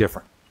totally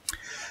different.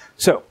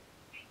 So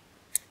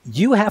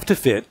you have to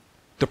fit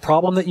the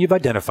problem that you've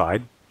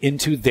identified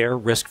into their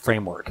risk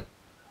framework.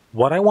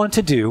 What I want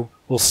to do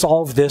will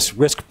solve this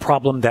risk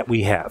problem that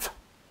we have.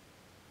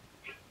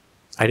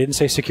 I didn't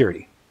say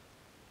security.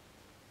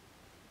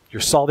 You're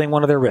solving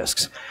one of their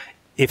risks.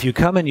 If you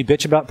come and you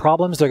bitch about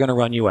problems, they're going to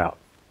run you out.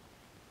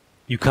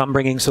 You come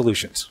bringing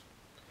solutions.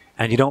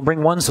 And you don't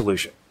bring one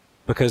solution,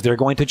 because they're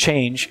going to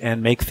change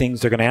and make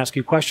things, they're going to ask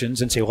you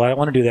questions and say, well, I don't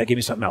want to do that. Give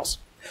me something else.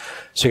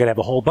 So you're going to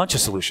have a whole bunch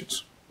of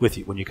solutions with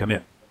you when you come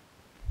in.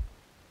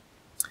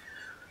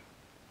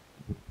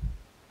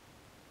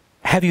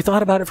 Have you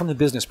thought about it from the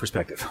business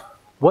perspective?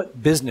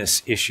 What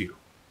business issue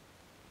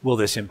will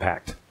this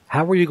impact?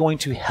 How are you going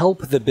to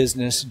help the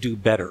business do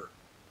better?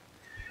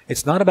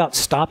 It's not about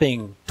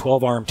stopping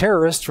 12-armed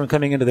terrorists from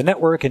coming into the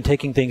network and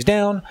taking things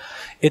down.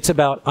 It's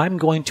about, I'm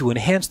going to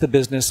enhance the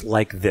business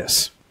like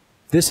this.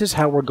 This is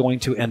how we're going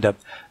to end up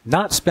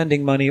not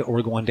spending money, or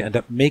we're going to end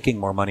up making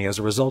more money as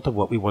a result of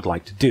what we would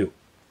like to do.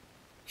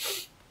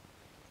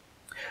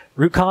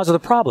 Root cause of the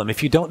problem.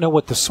 If you don't know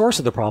what the source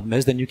of the problem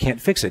is, then you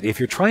can't fix it. If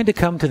you're trying to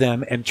come to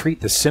them and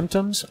treat the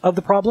symptoms of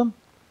the problem,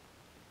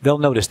 They'll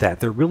notice that.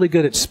 They're really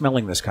good at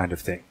smelling this kind of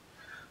thing.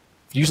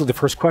 Usually the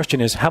first question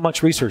is, how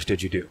much research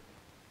did you do?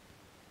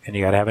 And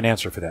you got to have an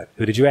answer for that.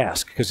 Who did you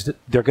ask? Because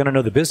they're going to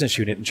know the business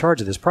unit in charge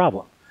of this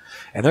problem.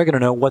 And they're going to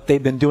know what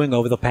they've been doing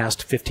over the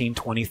past 15,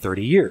 20,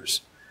 30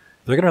 years.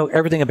 They're going to know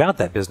everything about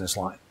that business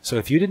line. So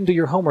if you didn't do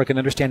your homework and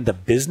understand the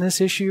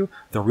business issue,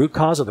 the root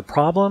cause of the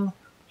problem,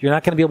 you're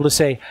not going to be able to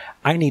say,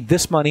 I need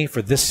this money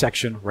for this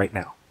section right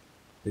now.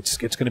 It's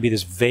going to be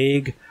this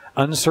vague,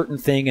 uncertain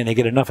thing, and they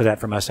get enough of that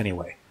from us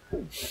anyway.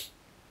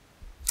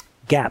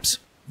 Gaps.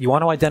 You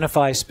want to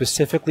identify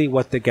specifically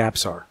what the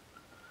gaps are.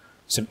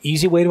 Some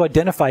easy way to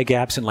identify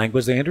gaps in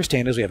language they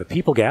understand is we have a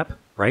people gap,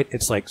 right?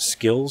 It's like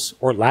skills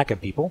or lack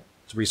of people.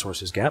 It's a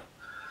resources gap.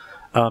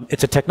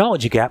 It's a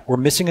technology gap. We're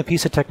missing a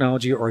piece of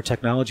technology, or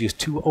technology is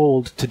too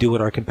old to do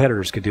what our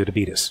competitors could do to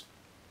beat us.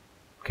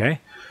 Okay?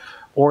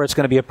 Or it's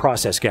going to be a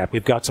process gap.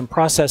 We've got some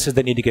processes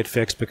that need to get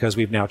fixed because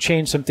we've now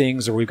changed some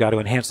things, or we've got to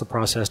enhance the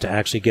process to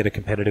actually get a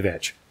competitive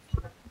edge.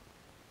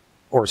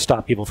 Or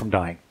stop people from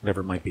dying,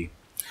 whatever it might be.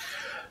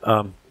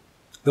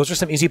 Those are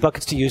some easy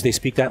buckets to use. They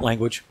speak that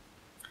language.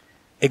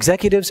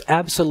 Executives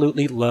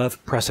absolutely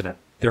love precedent.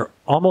 They're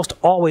almost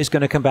always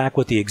going to come back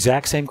with the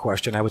exact same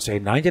question. I would say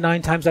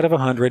 99 times out of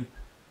 100,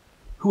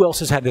 who else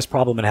has had this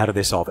problem and how do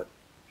they solve it?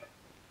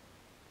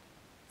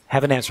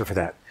 Have an answer for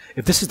that.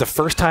 If this is the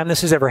first time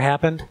this has ever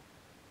happened,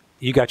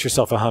 you got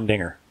yourself a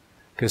humdinger.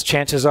 Because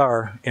chances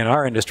are, in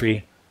our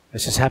industry,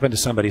 this has happened to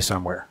somebody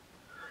somewhere.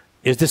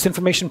 Is this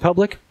information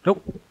public?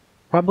 Nope,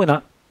 probably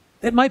not.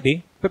 It might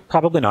be, but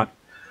probably not.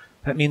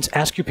 That means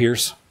ask your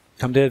peers.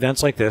 Come to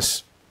events like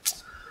this.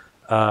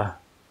 I'll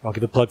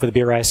give a plug for the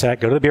Beer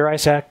ISAC. Go to the Beer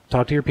ISAC,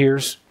 talk to your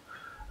peers.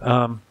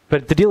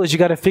 But the deal is you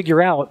got to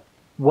figure out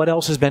what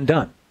else has been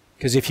done.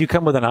 Because if you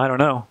come with an, I don't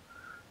know,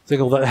 they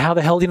go, well, how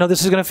the hell do you know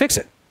this is going to fix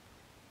it?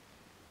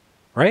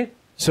 Right?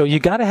 So you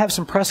got to have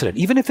some precedent,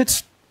 even if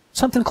it's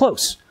something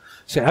close.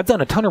 Say, I've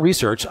done a ton of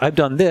research, I've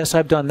done this,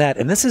 I've done that,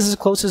 and this is as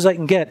close as I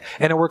can get,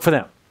 and it worked for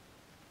them.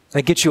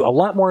 That gets you a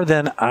lot more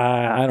than,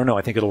 I don't know,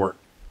 I think it'll work.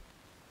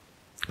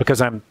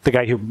 Because I'm the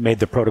guy who made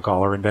the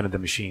protocol or invented the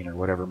machine or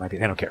whatever it might be.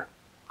 They don't care.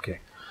 Okay.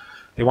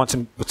 They want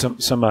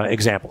some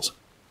examples.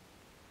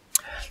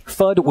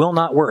 FUD will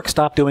not work.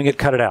 Stop doing it.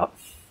 Cut it out.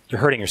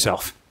 You're hurting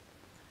yourself.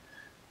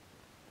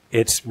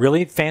 It's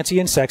really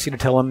fancy and sexy to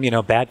tell them,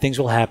 bad things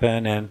will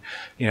happen and,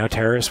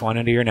 terrorists want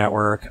into your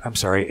network. I'm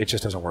sorry. It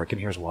just doesn't work. And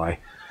here's why.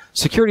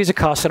 Security is a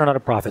cost center, not a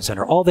profit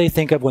center. All they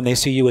think of when they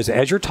see you is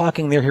as you're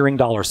talking, they're hearing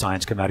dollar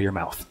signs come out of your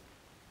mouth.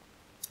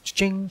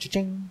 Cha-ching,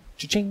 cha-ching,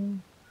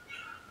 cha-ching.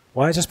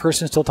 Why is this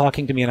person still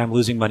talking to me and I'm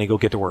losing money? Go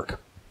get to work.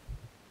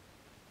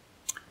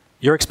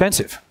 You're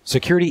expensive.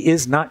 Security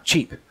is not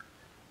cheap.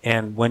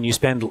 And when you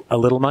spend a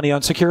little money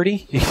on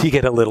security, you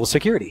get a little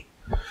security.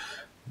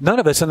 None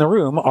of us in the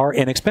room are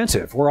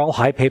inexpensive. We're all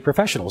high-paid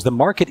professionals. The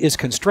market is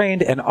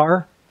constrained and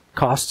our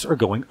costs are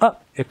going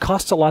up. It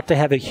costs a lot to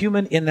have a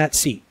human in that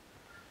seat.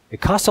 It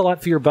costs a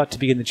lot for your butt to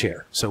be in the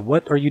chair. So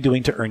what are you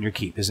doing to earn your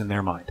keep is in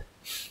their mind.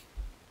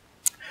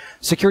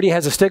 Security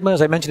has a stigma.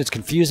 As I mentioned, it's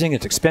confusing.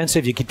 It's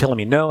expensive. You keep telling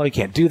me, no, I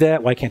can't do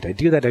that. Why can't I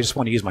do that? I just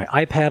want to use my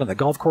iPad on the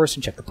golf course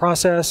and check the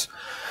process.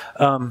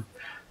 But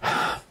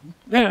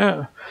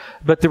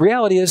the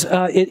reality is,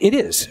 it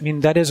is. I mean,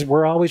 that is,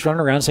 we're always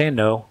running around saying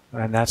no,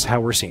 and that's how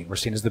we're seen. We're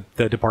seen as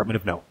the Department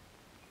of No.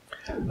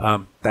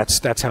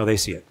 That's how they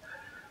see it.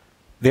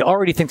 They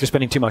already think they're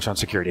spending too much on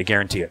security. I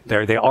guarantee it.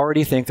 They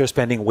already think they're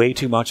spending way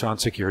too much on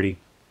security.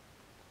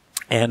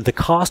 And the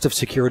cost of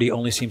security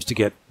only seems to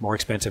get more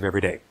expensive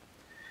every day.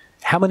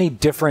 How many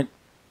different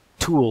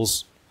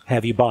tools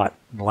have you bought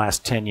in the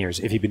last 10 years,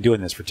 if you've been doing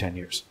this for 10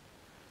 years?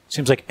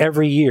 Seems like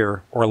every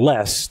year or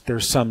less,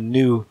 there's some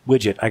new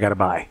widget I got to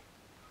buy.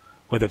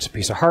 Whether it's a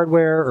piece of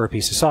hardware or a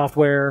piece of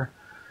software,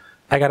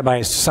 I got to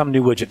buy some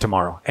new widget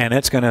tomorrow, and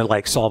it's going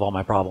to solve all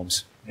my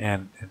problems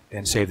and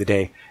save the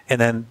day. And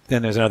then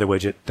there's another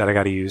widget that I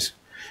got to use,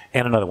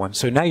 and another one.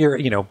 So now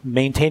you're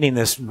maintaining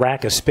this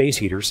rack of space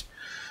heaters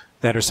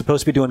that are supposed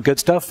to be doing good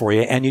stuff for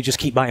you, and you just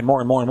keep buying more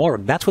and more and more.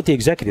 And that's what the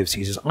executive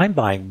sees, is I'm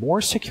buying more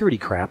security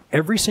crap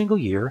every single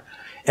year,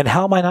 and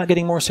how am I not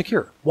getting more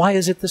secure? Why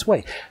is it this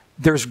way?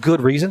 There's good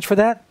reasons for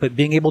that, but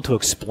being able to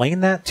explain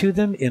that to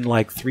them in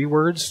 3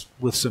 words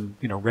with some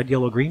red,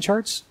 yellow, green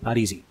charts, not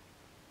easy,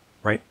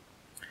 right?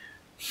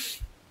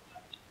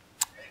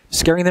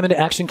 Scaring them into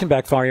action can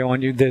backfire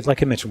on you.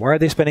 Like I mentioned, why are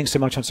they spending so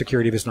much on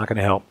security if it's not going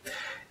to help?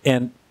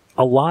 And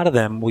a lot of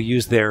them will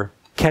use their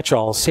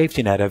catch-all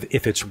safety net of,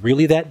 if it's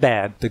really that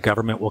bad, the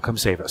government will come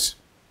save us.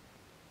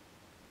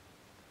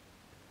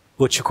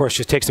 Which, of course,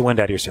 just takes the wind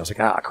out of your sails.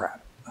 Like,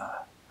 crap.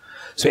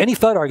 So any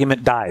FUD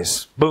argument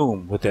dies.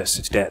 Boom, with this.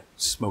 It's dead.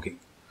 It's smoking.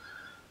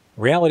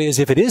 The reality is,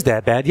 if it is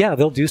that bad, yeah,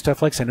 they'll do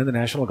stuff like send in the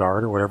National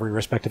Guard or whatever your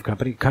respective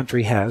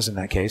country has in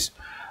that case.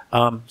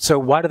 So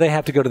why do they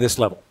have to go to this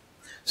level?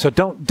 So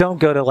don't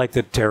go to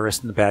the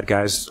terrorists and the bad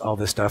guys, all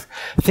this stuff.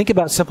 Think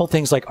about simple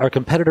things like our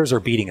competitors are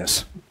beating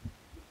us.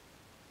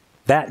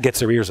 That gets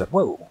their ears up.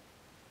 Whoa,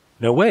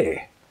 no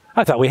way.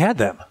 I thought we had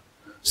them.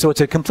 So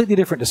it's a completely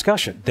different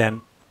discussion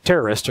than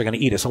terrorists are going to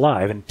eat us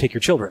alive and take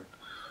your children.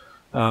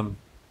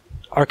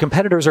 Our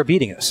competitors are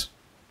beating us.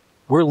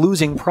 We're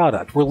losing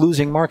product. We're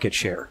losing market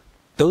share.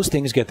 Those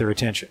things get their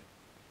attention.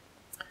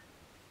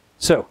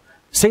 So,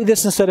 say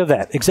this instead of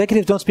that.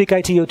 Executives don't speak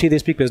IT, OT, they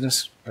speak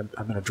business. I'm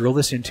going to drill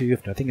this into you.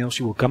 If nothing else,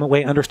 you will come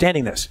away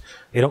understanding this.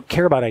 They don't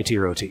care about IT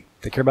or OT.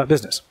 They care about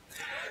business.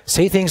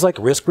 Say things like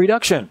risk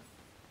reduction,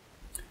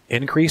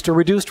 increased or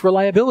reduced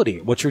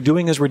reliability. What you're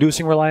doing is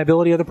reducing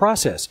reliability of the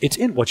process.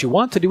 What you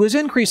want to do is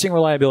increasing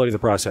reliability of the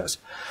process.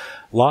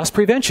 Loss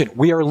prevention.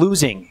 We are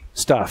losing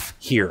stuff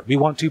here. We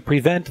want to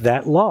prevent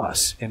that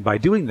loss. And by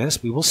doing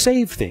this, we will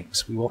save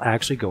things. We will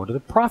actually go into the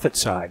profit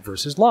side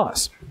versus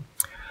loss.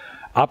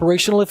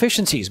 Operational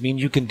efficiencies mean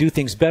you can do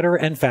things better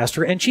and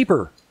faster and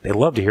cheaper. They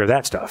love to hear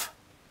that stuff.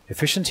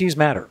 Efficiencies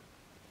matter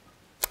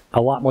a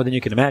lot more than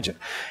you can imagine.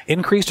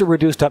 Increased or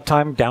reduced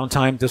uptime,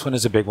 downtime. This one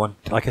is a big one.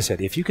 Like I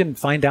said, if you can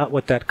find out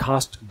what that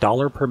cost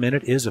dollar per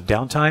minute is of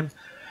downtime,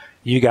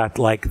 you got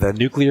like the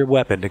nuclear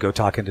weapon to go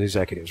talking to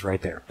executives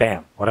right there.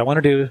 Bam. What I want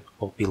to do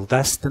will be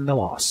less than the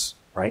loss,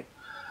 right?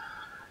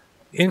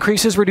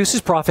 Increases, reduces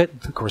profit.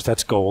 Of course,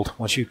 that's gold.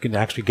 Once you can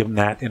actually give them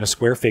that in a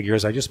square figure,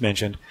 as I just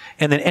mentioned.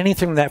 And then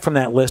anything from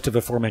that list of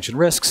aforementioned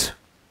risks,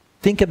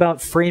 think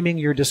about framing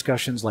your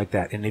discussions like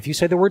that. And if you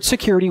say the word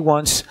security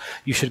once,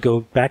 you should go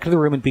back to the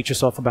room and beat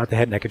yourself about the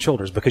head, neck, and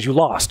shoulders because you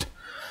lost.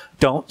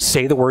 Don't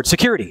say the word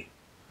security.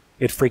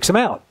 It freaks them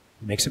out.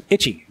 It makes them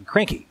itchy and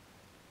cranky.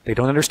 They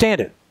don't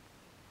understand it.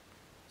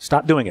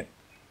 Stop doing it.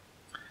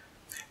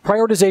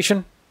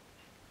 Prioritization.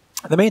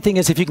 The main thing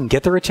is if you can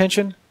get their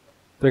attention,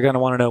 they're going to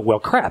want to know, well,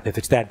 crap, if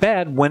it's that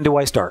bad, when do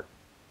I start?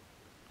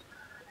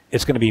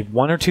 It's going to be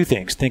one or two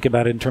things. Think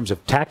about it in terms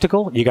of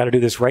tactical. You got to do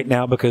this right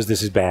now because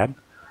this is bad.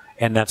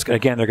 And that's,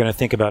 again, they're going to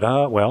think about,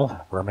 oh,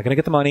 well, where am I going to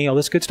get the money? All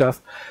this good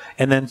stuff.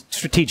 And then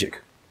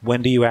strategic.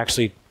 When do you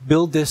actually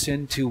build this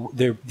into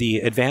the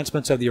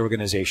advancements of the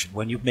organization?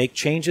 When you make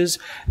changes,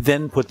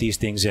 then put these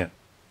things in.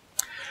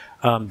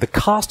 The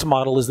cost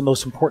model is the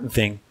most important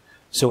thing.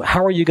 So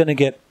how are you going to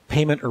get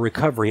payment or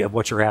recovery of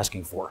what you're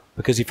asking for?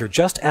 Because if you're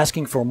just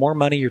asking for more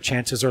money, your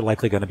chances are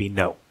likely going to be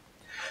no.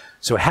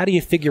 So how do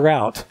you figure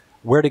out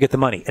where to get the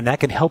money? And that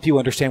can help you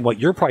understand what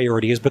your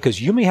priority is because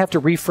you may have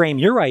to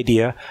reframe your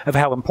idea of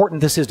how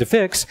important this is to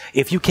fix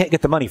if you can't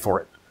get the money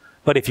for it.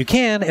 But if you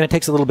can, and it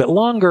takes a little bit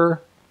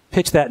longer,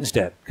 pitch that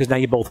instead because now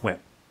you both win,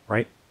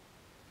 right?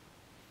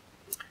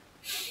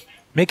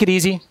 Make it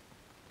easy.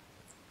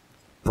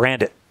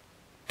 Brand it.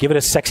 Give it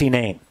a sexy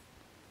name.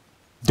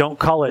 Don't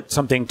call it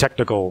something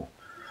technical,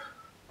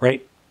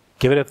 right?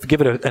 Give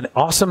it an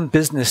awesome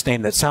business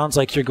name that sounds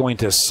like you're going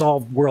to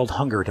solve world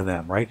hunger to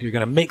them, right? You're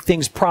going to make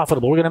things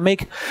profitable. We're going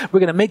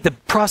to make the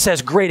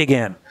process great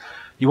again.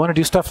 You want to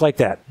do stuff like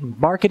that.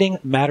 Marketing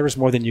matters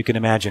more than you can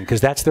imagine because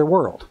that's their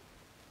world.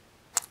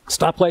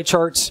 Stoplight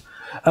charts,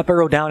 up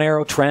arrow, down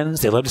arrow,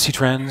 trends. They love to see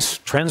trends.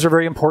 Trends are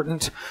very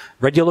important.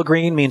 Red, yellow,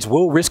 green means,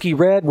 whoa, risky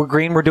red. We're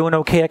green. We're doing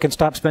okay. I can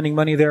stop spending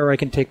money there, or I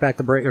can take back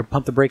the brake or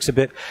pump the brakes a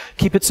bit.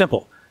 Keep it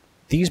simple.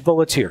 These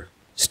bullets here.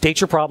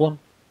 State your problem.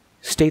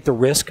 State the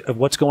risk of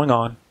what's going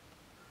on.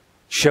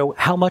 Show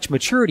how much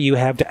maturity you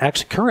have to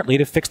actually currently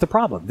to fix the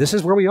problem. This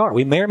is where we are.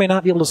 We may or may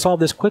not be able to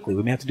solve this quickly.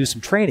 We may have to do some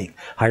training,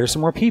 hire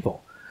some more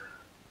people.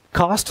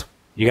 Cost,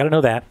 you got to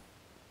know that.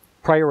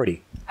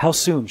 Priority, how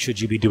soon should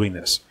you be doing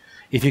this?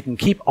 If you can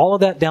keep all of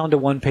that down to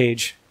one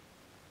page,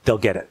 they'll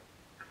get it.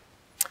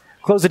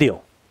 Close the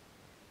deal.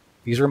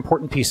 These are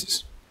important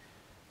pieces.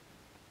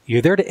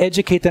 You're there to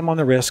educate them on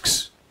the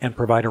risks and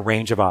provide a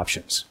range of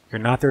options. You're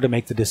not there to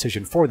make the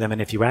decision for them,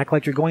 and if you act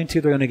like you're going to,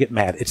 they're going to get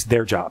mad. It's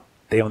their job.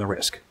 They own the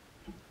risk.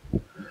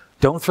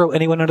 Don't throw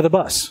anyone under the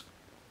bus.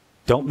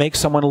 Don't make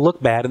someone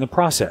look bad in the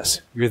process.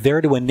 You're there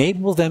to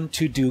enable them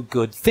to do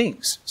good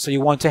things. So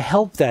you want to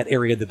help that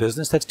area of the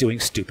business that's doing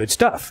stupid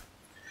stuff.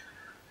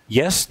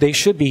 Yes, they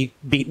should be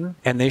beaten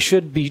and they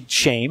should be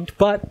shamed,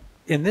 but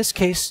in this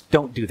case,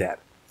 don't do that.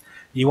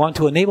 You want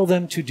to enable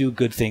them to do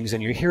good things,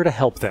 and you're here to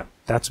help them.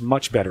 That's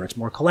much better. It's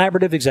more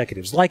collaborative.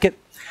 Executives like it.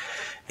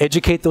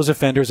 Educate those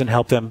offenders and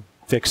help them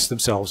fix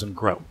themselves and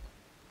grow.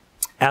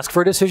 Ask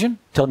for a decision.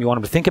 Tell them you want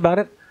them to think about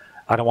it.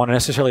 I don't want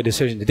necessarily a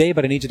decision today,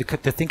 but I need you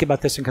to think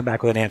about this and come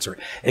back with an answer.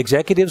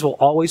 Executives will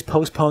always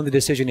postpone the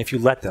decision if you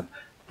let them.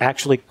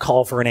 Actually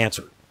call for an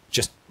answer.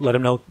 Just let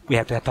them know we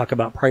have to talk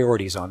about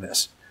priorities on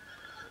this.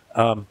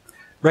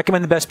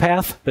 Recommend the best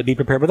path, but be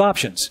prepared with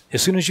options.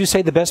 As soon as you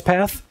say the best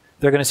path,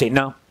 they're going to say,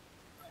 no,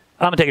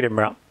 I'm going to take a different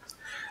route.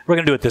 We're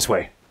going to do it this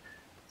way.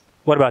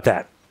 What about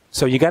that?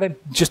 So you got to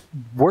just,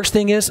 worst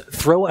thing is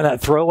throw a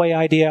throwaway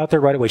idea out there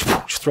right away.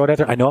 Just throw it out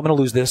there. I know I'm going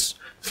to lose this.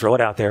 Throw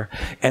it out there.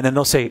 And then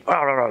they'll say,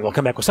 oh, they'll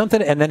come back with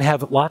something and then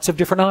have lots of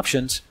different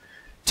options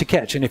to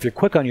catch. And if you're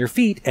quick on your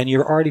feet and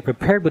you're already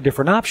prepared with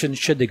different options,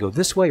 should they go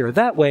this way or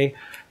that way,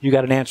 you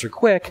got an answer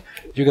quick.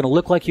 You're going to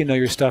look like you know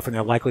your stuff and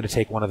they're likely to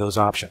take one of those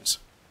options.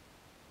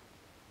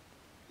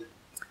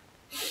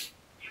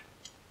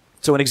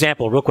 So an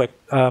example, real quick.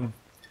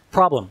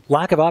 Problem,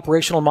 lack of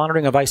operational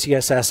monitoring of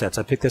ICS assets.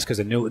 I picked this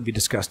because I knew it would be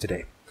discussed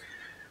today.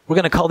 We're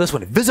going to call this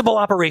one Visible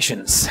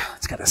Operations.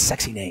 It's got a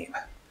sexy name.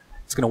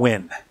 It's going to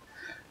win,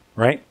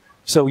 right?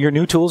 So your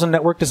new tools and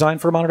network design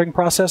for monitoring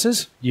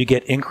processes, you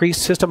get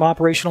increased system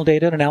operational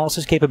data and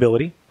analysis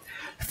capability,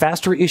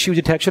 faster issue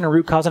detection and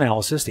root cause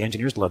analysis. The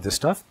engineers love this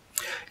stuff.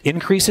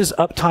 Increases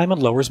uptime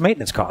and lowers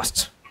maintenance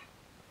costs.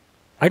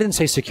 I didn't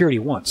say security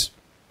once.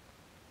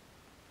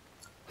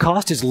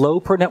 Cost is low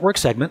per network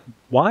segment.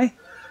 Why?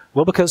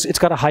 Well, because it's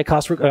got a high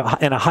cost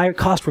and a higher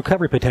cost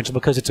recovery potential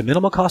because it's a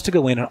minimal cost to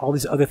go in and all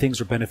these other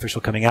things are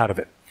beneficial coming out of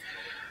it.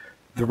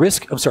 The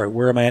risk, I'm sorry,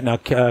 where am I at now?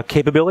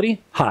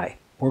 Capability, high.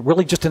 We're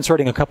really just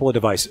inserting a couple of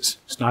devices.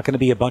 It's not going to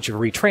be a bunch of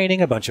retraining,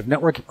 a bunch of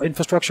network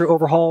infrastructure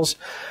overhauls.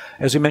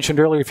 As we mentioned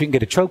earlier, if you can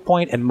get a choke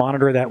point and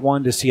monitor that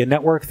one to see a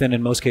network, then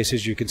in most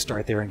cases you can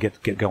start there and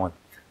get going.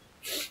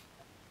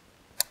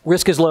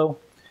 Risk is low,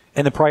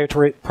 and the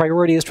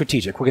priority is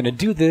strategic. We're going to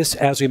do this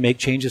as we make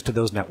changes to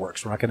those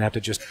networks. We're not going to have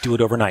to just do it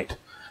overnight.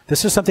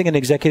 This is something an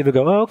executive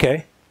would go, oh,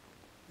 okay,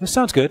 this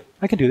sounds good.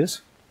 I can do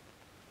this.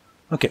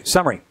 Okay,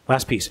 summary,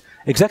 last piece.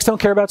 Execs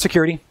don't care about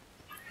security.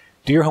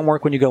 Do your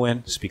homework when you go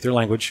in. Speak their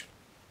language.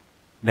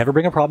 Never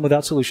bring a problem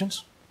without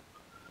solutions.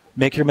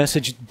 Make your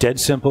message dead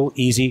simple,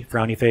 easy,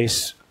 frowny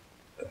face,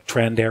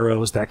 trend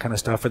arrows, that kind of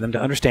stuff for them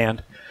to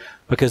understand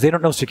because they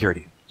don't know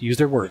security. Use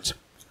their words.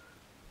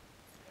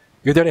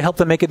 You're there to help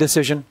them make a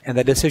decision, and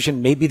that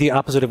decision may be the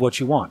opposite of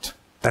what you want.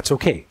 That's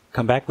okay.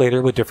 Come back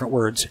later with different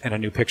words and a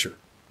new picture.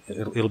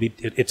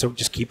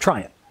 Just keep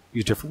trying.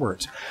 Use different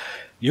words.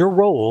 Your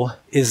role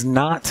is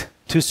not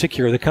to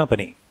secure the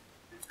company.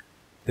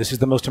 This is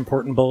the most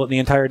important bullet in the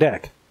entire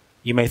deck.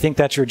 You may think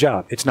that's your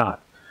job. It's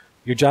not.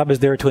 Your job is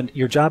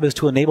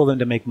to enable them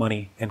to make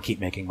money and keep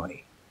making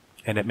money.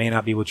 And it may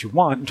not be what you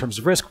want in terms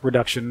of risk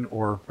reduction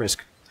or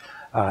risk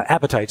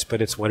appetites,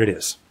 but it's what it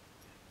is.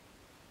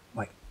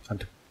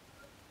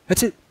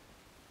 That's it.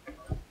 Thank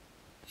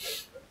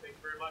you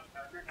very much,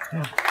 Patrick.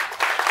 Yeah.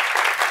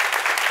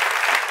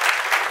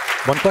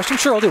 One question?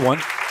 Sure, I'll do one.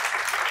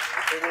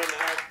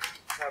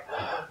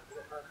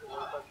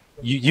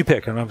 You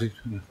pick.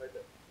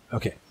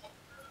 Okay.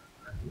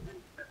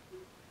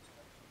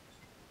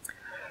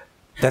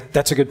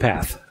 That's a good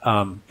path.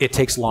 It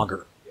takes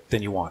longer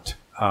than you want.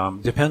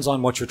 Depends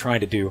on what you're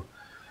trying to do.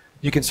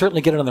 You can certainly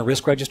get it on the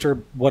risk register.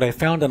 What I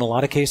found in a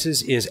lot of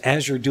cases is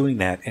as you're doing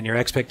that, and your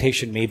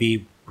expectation may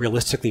be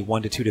realistically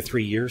 1 to 2 to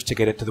 3 years to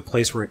get it to the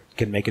place where it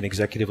can make an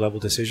executive level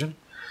decision.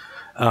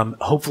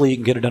 Hopefully you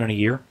can get it done in a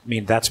year. I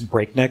mean, that's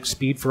breakneck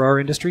speed for our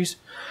industries.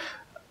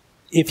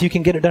 If you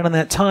can get it done in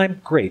that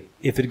time, great.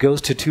 If it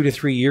goes to 2 to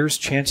 3 years,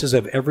 chances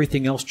of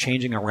everything else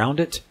changing around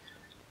it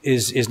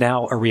is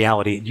now a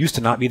reality. It used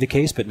to not be the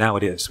case, but now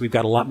it is. We've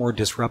got a lot more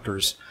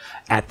disruptors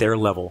at their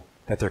level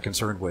that they're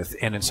concerned with.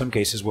 And in some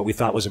cases, what we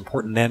thought was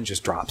important then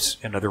just drops,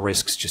 and other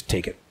risks just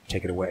take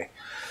it away.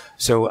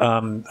 So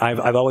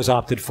I've always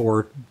opted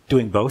for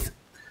doing both.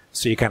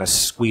 So you kind of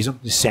squeeze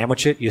them, you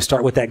sandwich it. You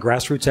start with that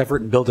grassroots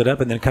effort and build it up,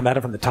 and then come at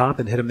it from the top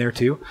and hit them there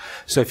too.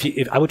 So if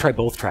I would try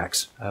both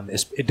tracks,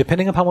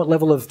 depending upon what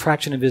level of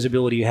traction and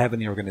visibility you have in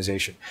the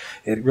organization.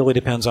 It really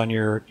depends on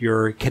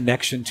your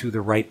connection to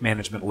the right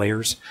management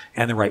layers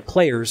and the right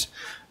players.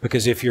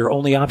 Because if your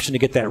only option to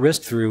get that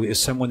risk through is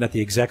someone that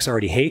the execs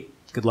already hate,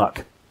 good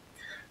luck.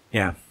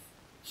 Yeah.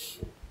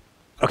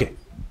 Okay.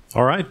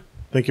 All right.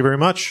 Thank you very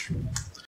much.